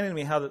 explaining to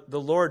me how the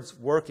Lord's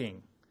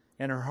working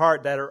in her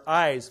heart, that her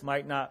eyes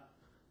might not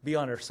be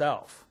on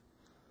herself.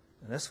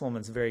 And this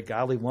woman's a very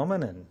godly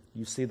woman, and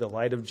you see the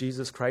light of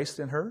Jesus Christ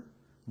in her.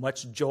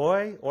 Much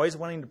joy, always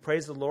wanting to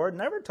praise the Lord,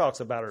 never talks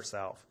about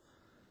herself.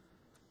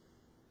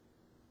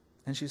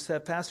 And she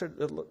said, Pastor,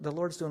 the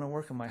Lord's doing a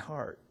work in my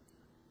heart.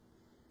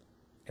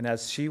 And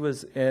as she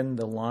was in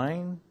the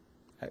line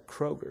at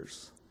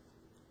Kroger's,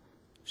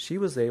 she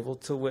was able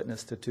to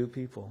witness to two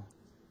people.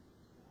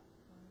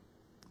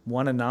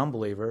 One a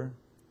non-believer,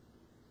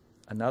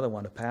 another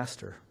one a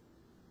pastor.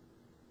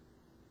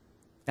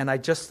 And I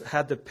just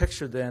had the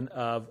picture then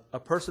of a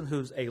person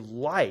who's a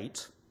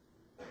light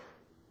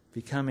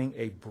becoming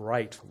a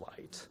bright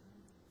light.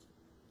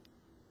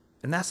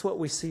 And that's what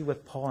we see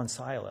with Paul and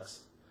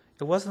Silas.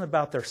 It wasn't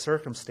about their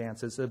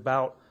circumstances, it was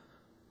about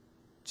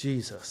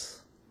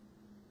Jesus.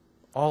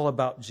 All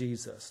about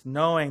Jesus,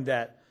 knowing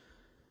that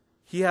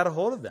he had a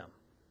hold of them.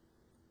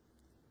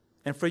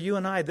 And for you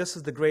and I, this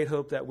is the great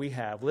hope that we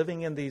have,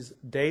 living in these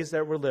days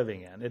that we're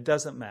living in. It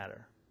doesn't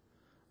matter.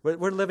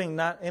 We're living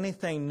not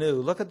anything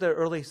new. Look at the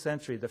early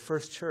century, the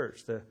first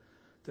church, the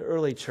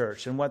early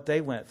church, and what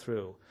they went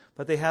through.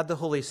 But they had the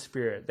Holy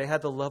Spirit. They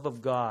had the love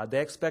of God.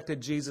 They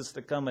expected Jesus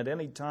to come at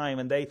any time,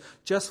 and they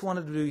just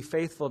wanted to be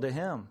faithful to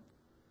him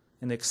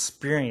and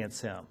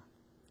experience him.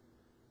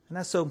 And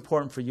that's so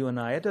important for you and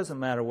I. It doesn't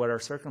matter what our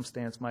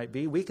circumstance might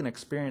be. We can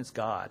experience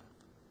God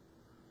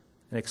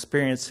and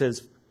experience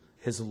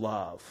his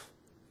love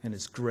and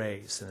his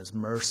grace and his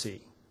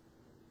mercy.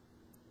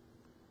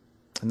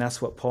 And that's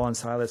what Paul and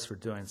Silas were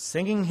doing,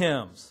 singing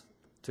hymns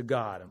to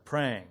God and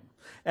praying.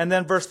 And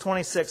then verse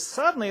 26,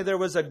 suddenly there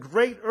was a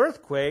great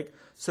earthquake,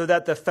 so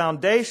that the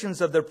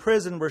foundations of the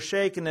prison were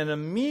shaken, and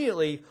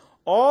immediately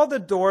all the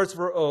doors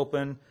were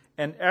open,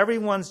 and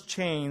everyone's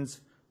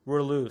chains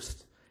were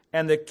loosed.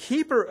 And the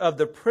keeper of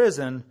the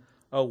prison,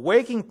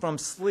 awaking from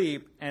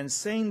sleep and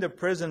seeing the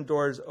prison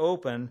doors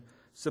open,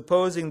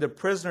 supposing the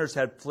prisoners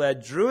had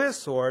fled, drew his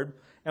sword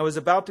and was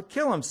about to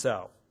kill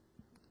himself.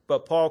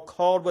 But Paul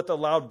called with a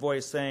loud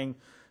voice, saying,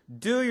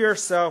 "Do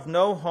yourself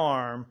no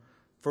harm,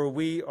 for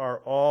we are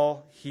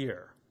all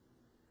here."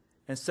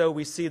 And so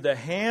we see the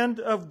hand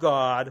of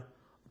God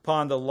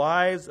upon the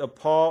lives of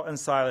Paul and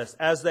Silas.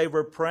 As they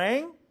were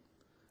praying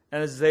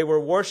and as they were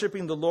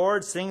worshiping the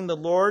Lord, singing the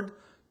Lord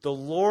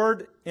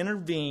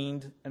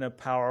intervened in a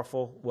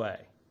powerful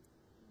way.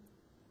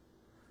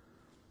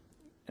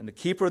 And the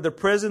keeper of the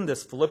prison,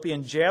 this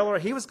Philippian jailer,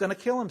 he was going to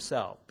kill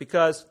himself,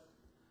 because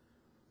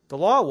the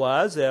law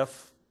was,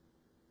 if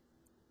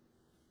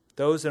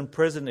those in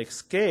prison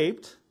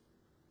escaped,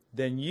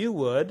 then you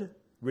would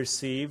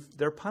receive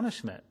their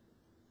punishment.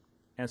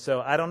 And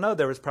so, I don't know,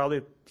 there was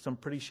probably some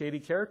pretty shady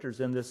characters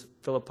in this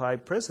Philippi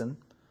prison,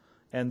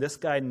 and this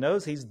guy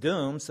knows he's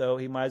doomed, so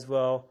he might as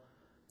well,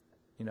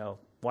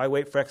 why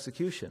wait for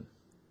execution?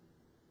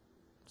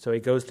 So he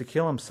goes to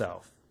kill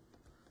himself.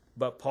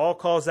 But Paul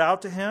calls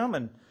out to him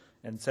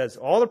and says,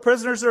 all the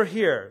prisoners are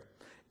here.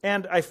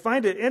 And I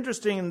find it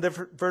interesting in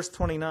verse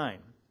 29.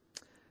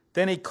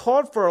 Then he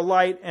called for a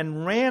light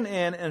and ran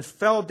in and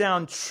fell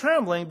down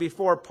trembling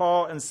before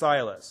Paul and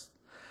Silas.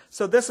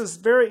 So this is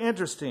very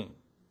interesting.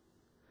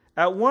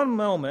 At one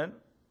moment,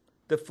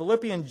 the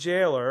Philippian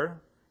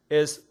jailer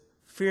is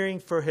fearing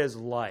for his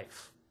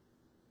life.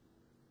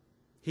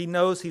 He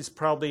knows he's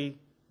probably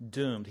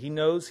doomed. He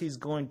knows he's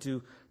going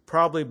to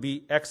probably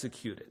be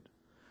executed.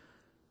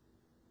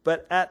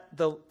 But at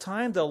the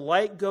time the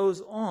light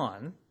goes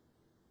on,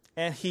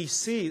 and he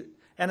sees,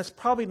 and it's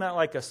probably not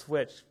like a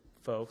switch,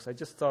 folks. I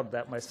just thought of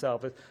that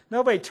myself.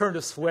 Nobody turned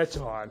a switch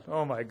on.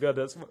 Oh my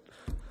goodness.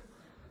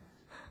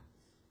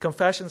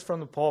 Confessions from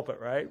the pulpit,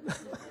 right?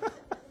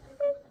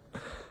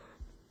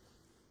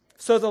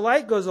 So the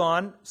light goes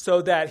on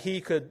so that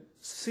he could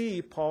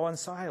see Paul and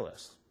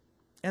Silas.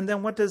 And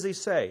then what does he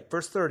say?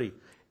 Verse 30.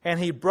 And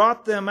he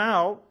brought them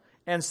out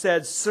and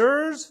said,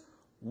 "Sirs,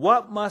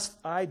 what must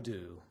I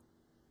do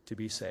to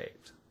be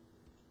saved?"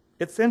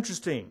 It's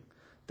interesting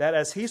that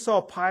as he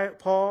saw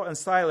Paul and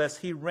Silas,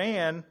 he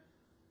ran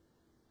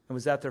and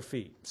was at their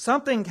feet.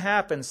 Something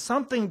happened.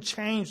 Something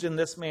changed in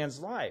this man's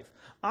life.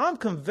 I'm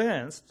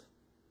convinced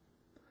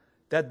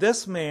that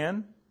this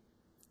man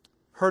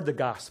heard the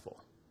gospel.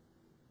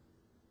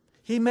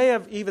 He may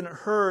have even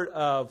heard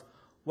of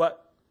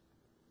what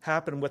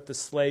happened with the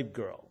slave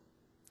girl.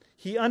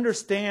 He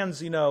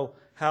understands,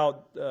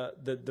 how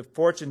the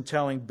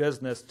fortune-telling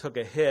business took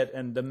a hit,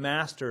 and the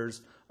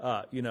masters,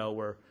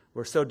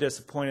 were so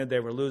disappointed they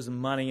were losing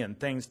money, and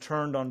things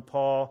turned on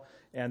Paul,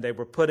 and they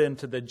were put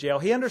into the jail.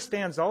 He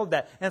understands all of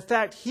that. In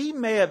fact, he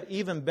may have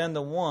even been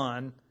the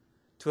one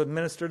to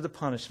administer the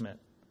punishment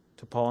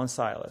to Paul and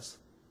Silas.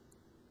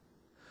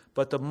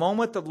 But the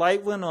moment the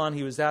light went on,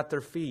 he was at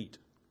their feet.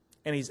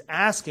 And he's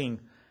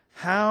asking,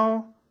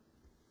 how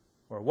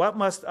or what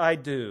must I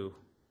do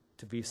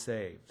to be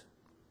saved?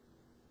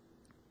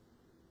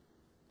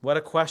 What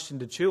a question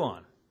to chew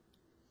on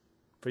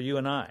for you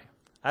and I.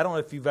 I don't know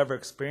if you've ever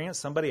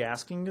experienced somebody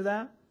asking you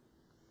that.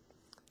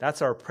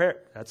 That's our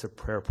prayer. That's a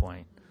prayer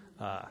point.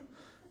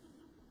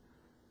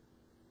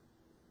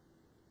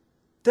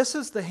 This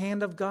is the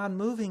hand of God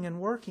moving and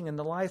working in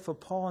the life of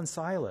Paul and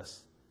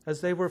Silas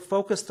as they were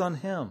focused on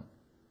him.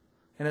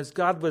 And as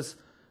God was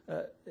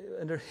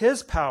under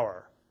his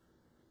power,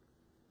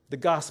 the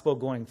gospel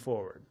going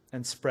forward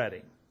and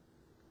spreading.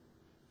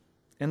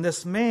 And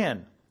this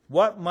man,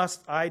 what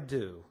must I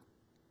do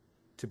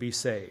to be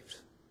saved?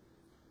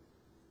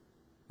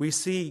 We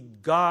see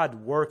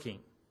God working.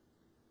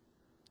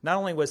 Not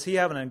only was he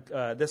having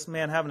this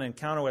man having an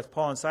encounter with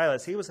Paul and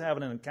Silas, he was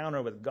having an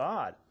encounter with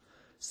God.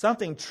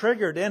 Something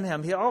triggered in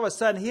him. All of a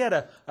sudden, he had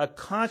a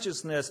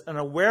consciousness, an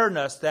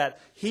awareness that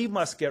he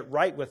must get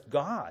right with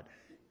God.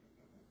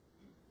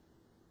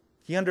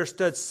 He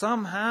understood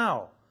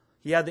somehow.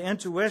 He had the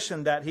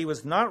intuition that he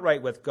was not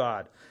right with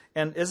God.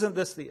 And isn't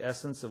this the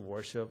essence of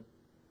worship?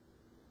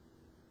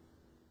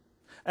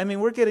 I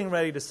mean, we're getting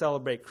ready to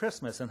celebrate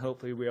Christmas, and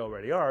hopefully we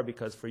already are,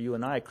 because for you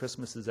and I,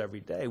 Christmas is every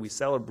day. We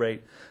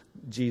celebrate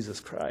Jesus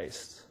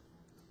Christ.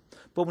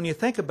 But when you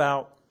think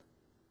about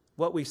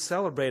what we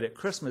celebrate at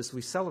Christmas,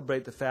 we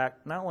celebrate the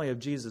fact not only of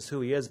Jesus,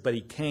 who he is, but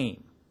he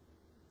came.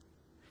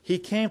 He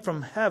came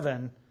from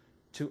heaven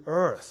to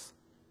earth.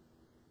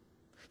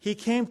 He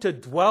came to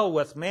dwell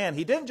with man.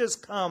 He didn't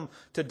just come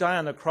to die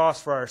on the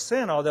cross for our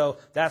sin, although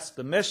that's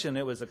the mission,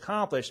 it was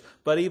accomplished,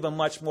 but even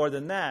much more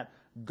than that.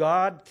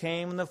 God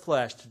came in the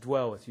flesh to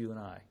dwell with you and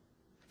I.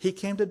 He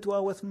came to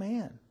dwell with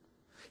man.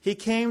 He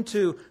came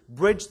to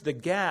bridge the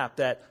gap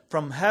that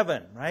from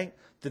heaven, right?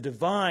 The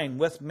divine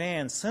with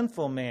man,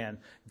 sinful man,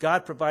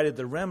 God provided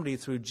the remedy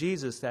through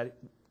Jesus that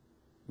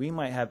we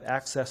might have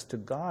access to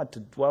God to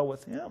dwell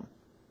with him.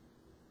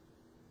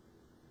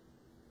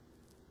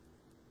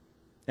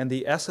 And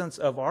the essence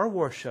of our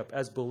worship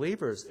as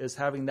believers is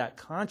having that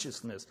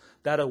consciousness,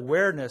 that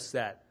awareness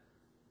that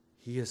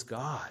he is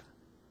God.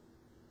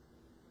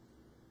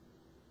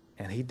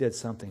 And he did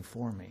something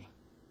for me,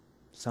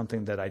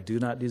 something that I do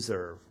not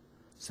deserve,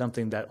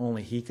 something that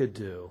only he could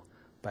do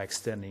by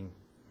extending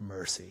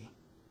mercy.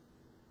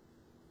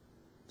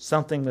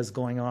 Something is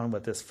going on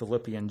with this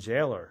Philippian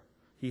jailer.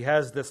 He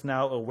has this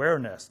now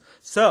awareness.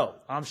 So,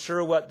 I'm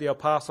sure what the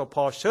Apostle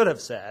Paul should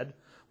have said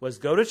was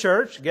go to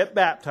church, get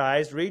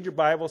baptized, read your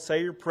Bible,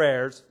 say your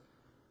prayers.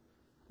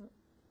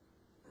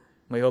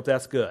 We hope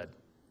that's good.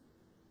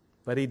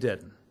 But he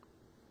didn't.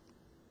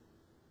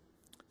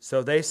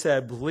 So they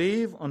said,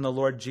 believe on the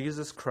Lord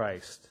Jesus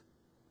Christ,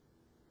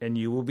 and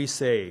you will be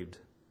saved,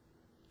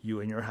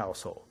 you and your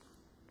household.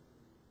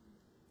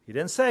 He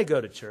didn't say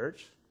go to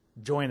church,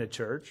 join a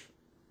church,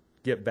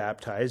 get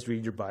baptized,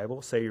 read your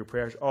Bible, say your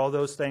prayers. All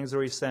those things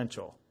are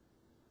essential,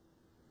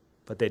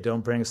 but they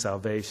don't bring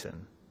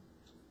salvation.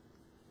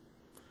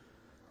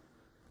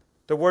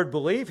 The word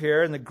believe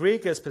here in the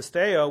Greek is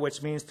pisteo,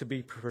 which means to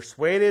be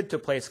persuaded, to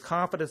place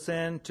confidence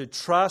in, to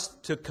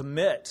trust, to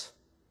commit.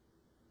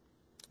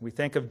 We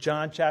think of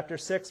John chapter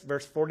 6,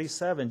 verse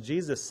 47.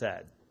 Jesus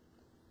said,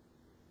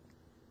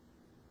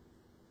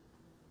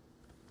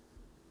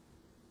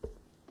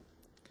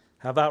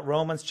 how about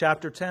Romans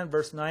chapter 10,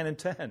 verse 9 and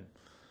 10?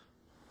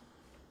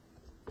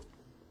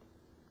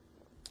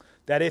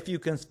 That if you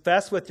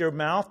confess with your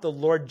mouth the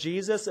Lord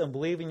Jesus and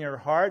believe in your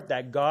heart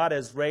that God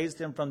has raised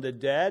him from the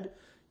dead,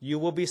 you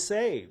will be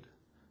saved.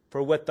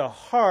 For with the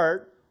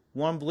heart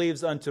one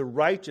believes unto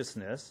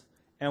righteousness,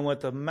 and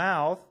with the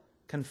mouth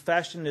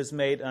confession is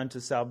made unto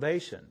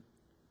salvation.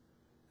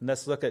 And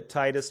let's look at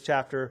Titus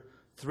chapter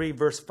 3,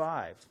 verse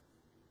 5.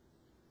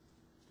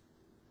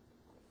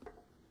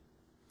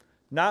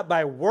 Not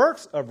by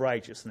works of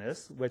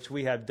righteousness, which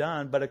we have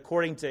done, but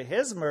according to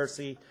his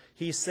mercy,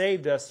 he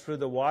saved us through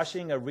the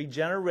washing of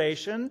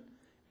regeneration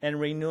and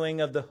renewing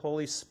of the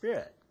Holy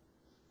Spirit.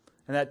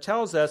 And that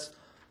tells us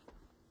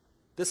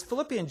this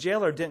Philippian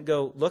jailer didn't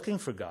go looking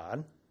for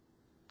God.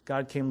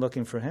 God came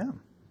looking for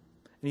him.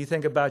 And you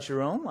think about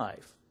your own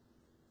life,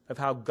 of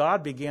how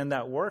God began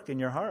that work in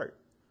your heart,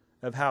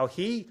 of how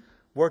he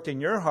worked in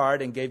your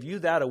heart and gave you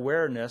that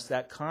awareness,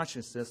 that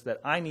consciousness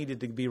that I needed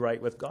to be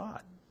right with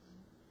God.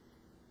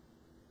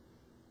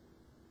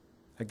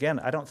 Again,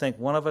 I don't think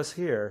one of us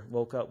here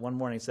woke up one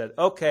morning and said,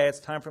 okay, it's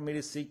time for me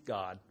to seek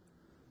God.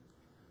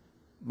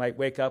 Might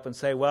wake up and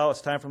say, well,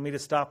 it's time for me to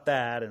stop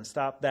that and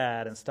stop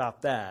that and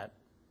stop that.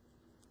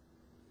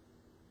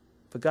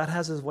 But God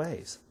has his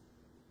ways.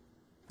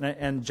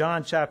 And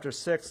John chapter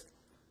 6,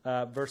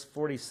 verse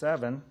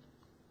 47,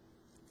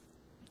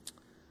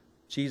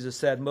 Jesus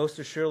said, "Most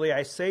assuredly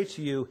I say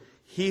to you,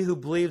 he who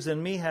believes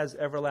in me has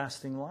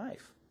everlasting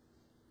life."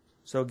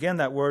 So again,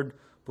 that word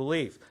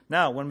belief.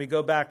 Now, when we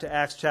go back to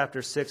Acts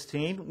chapter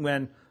 16,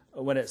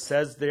 when it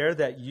says there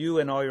that you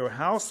and all your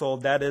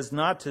household, that is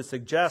not to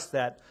suggest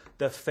that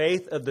the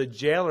faith of the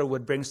jailer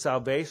would bring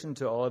salvation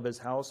to all of his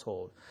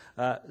household.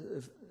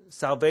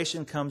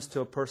 Salvation comes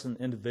to a person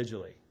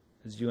individually,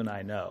 as you and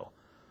I know.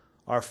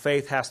 Our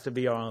faith has to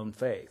be our own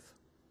faith.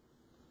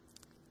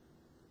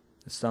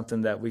 It's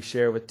something that we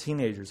share with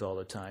teenagers all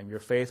the time. Your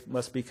faith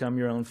must become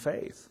your own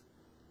faith.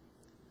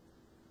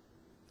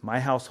 My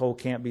household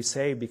can't be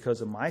saved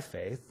because of my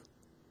faith.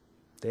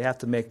 They have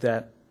to make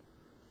that,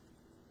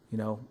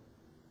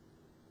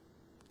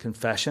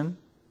 confession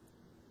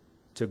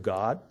to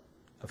God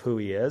of who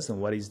he is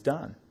and what he's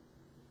done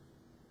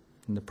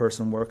in the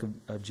person and work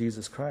of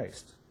Jesus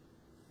Christ.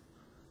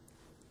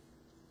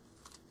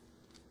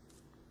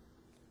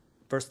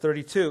 Verse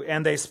 32,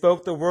 "And they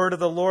spoke the word of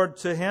the Lord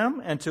to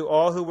him and to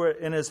all who were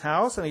in his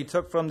house, and he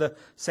took from the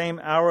same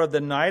hour of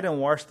the night and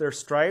washed their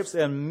stripes,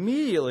 and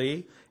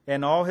immediately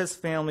and all his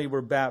family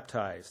were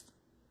baptized.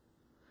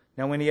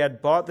 Now when he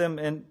had brought them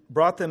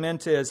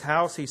into his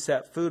house, he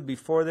set food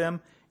before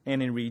them,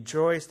 and he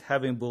rejoiced,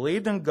 having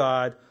believed in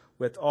God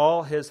with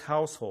all his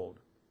household.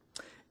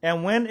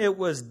 And when it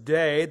was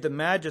day, the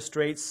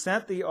magistrates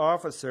sent the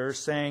officers,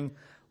 saying,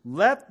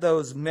 'Let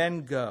those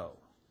men go.'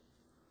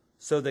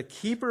 So the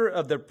keeper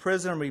of the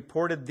prison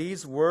reported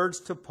these words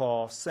to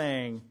Paul,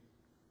 saying,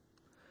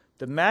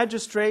 'The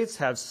magistrates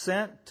have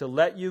sent to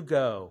let you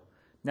go.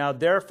 Now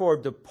therefore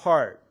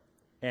depart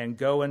and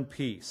go in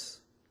peace.'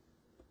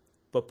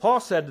 But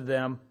Paul said to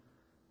them,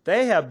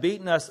 'They have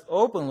beaten us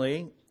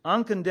openly,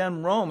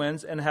 uncondemned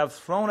Romans, and have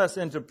thrown us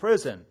into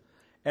prison.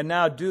 And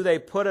now do they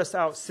put us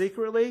out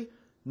secretly?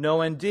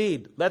 No,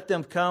 indeed. Let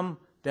them come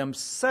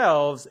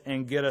themselves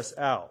and get us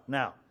out.'"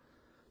 Now,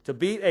 to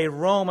beat a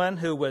Roman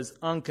who was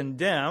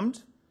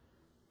uncondemned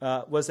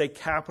was a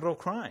capital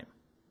crime.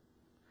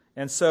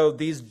 And so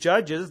these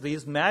judges,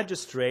 these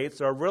magistrates,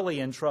 are really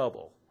in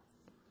trouble.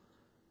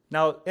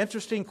 Now,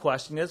 interesting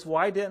question is,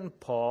 why didn't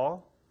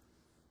Paul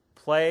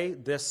play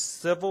this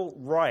civil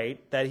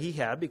right that he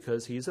had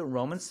because he's a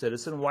Roman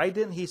citizen? Why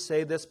didn't he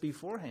say this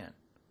beforehand?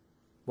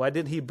 Why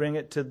didn't he bring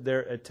it to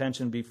their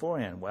attention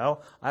beforehand?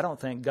 Well, I don't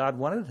think God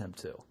wanted him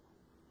to.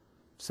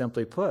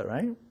 Simply put,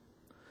 right?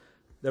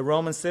 The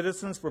Roman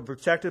citizens were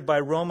protected by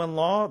Roman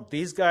law.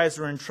 These guys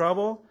are in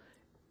trouble.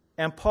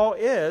 And Paul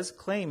is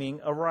claiming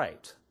a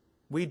right.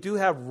 We do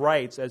have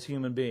rights as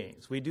human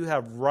beings. We do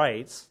have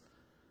rights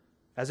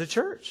as a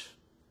church.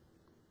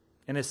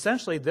 And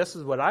essentially, this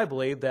is what I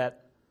believe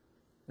that,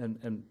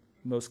 and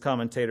most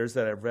commentators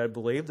that I've read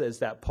believe, is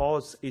that Paul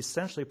is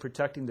essentially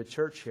protecting the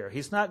church here.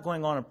 He's not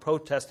going on and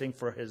protesting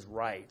for his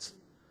rights,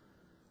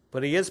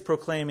 but he is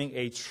proclaiming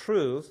a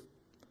truth.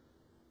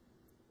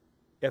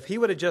 If he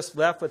would have just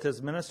left with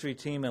his ministry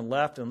team and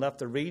left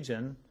the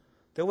region,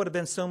 there would have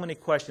been so many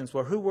questions.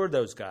 Well, who were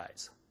those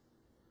guys?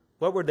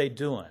 What were they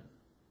doing?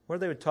 What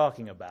were they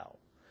talking about?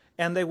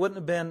 And they wouldn't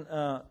have been,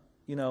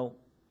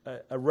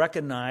 a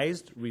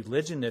recognized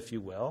religion, if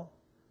you will.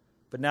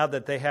 But now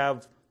that they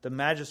have the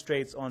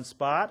magistrates on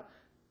spot,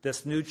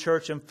 this new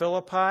church in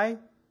Philippi,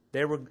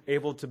 they were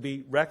able to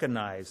be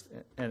recognized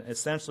and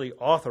essentially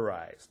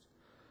authorized.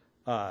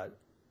 Boy,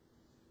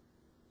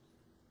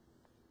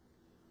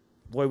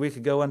 we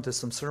could go into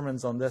some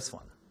sermons on this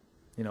one,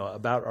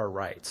 about our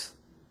rights.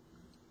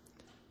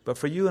 But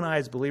for you and I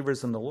as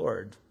believers in the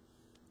Lord,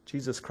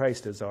 Jesus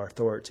Christ is our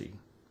authority.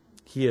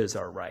 He is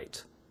our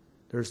right.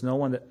 There's no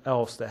one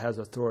else that has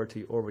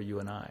authority over you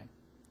and I.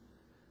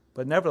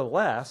 But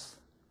nevertheless,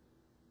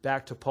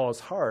 back to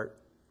Paul's heart,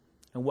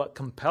 and what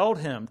compelled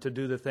him to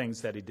do the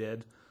things that he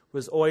did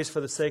was always for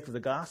the sake of the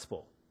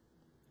gospel,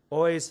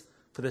 always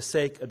for the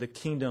sake of the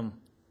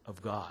kingdom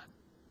of God.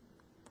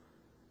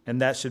 And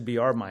that should be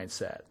our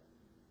mindset.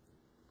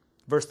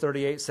 Verse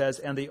 38 says,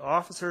 "And the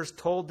officers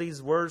told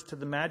these words to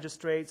the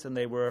magistrates, and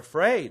they were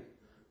afraid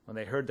when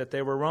they heard that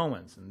they were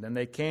Romans. And then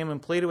they came and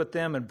pleaded with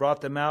them and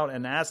brought them out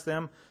and asked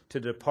them to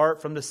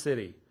depart from the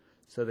city.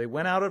 So they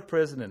went out of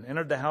prison and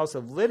entered the house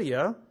of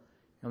Lydia. And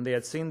when they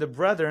had seen the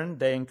brethren,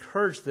 they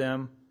encouraged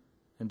them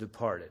and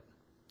departed."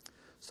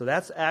 So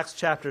that's Acts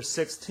chapter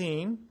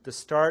 16, the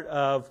start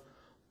of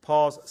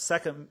Paul's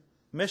second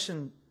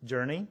mission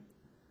journey.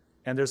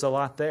 And there's a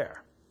lot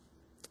there.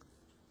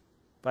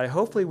 But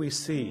hopefully we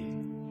see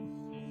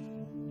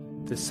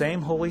the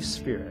same Holy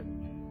Spirit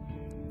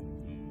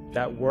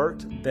that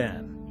worked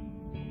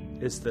then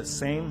is the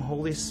same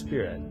Holy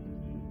Spirit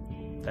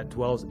that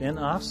dwells in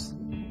us,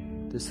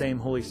 the same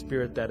Holy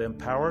Spirit that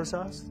empowers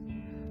us,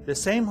 the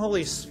same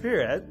Holy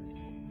Spirit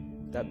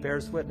that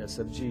bears witness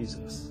of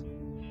Jesus.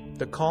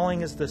 The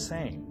calling is the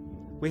same.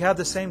 We have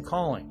the same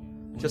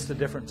calling, just a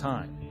different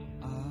time.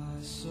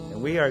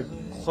 And we are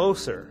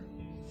closer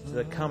to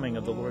the coming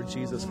of the Lord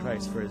Jesus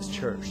Christ for his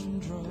church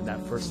in that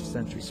first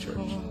century church.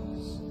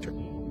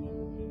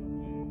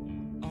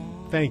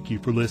 Thank you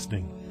for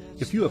listening.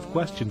 If you have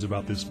questions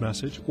about this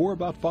message or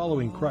about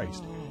following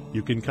Christ,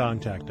 you can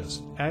contact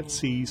us at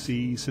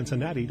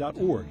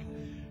cccincinnati.org.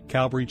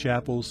 Calvary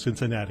Chapel,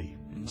 Cincinnati.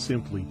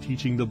 Simply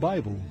teaching the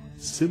Bible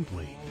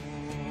simply.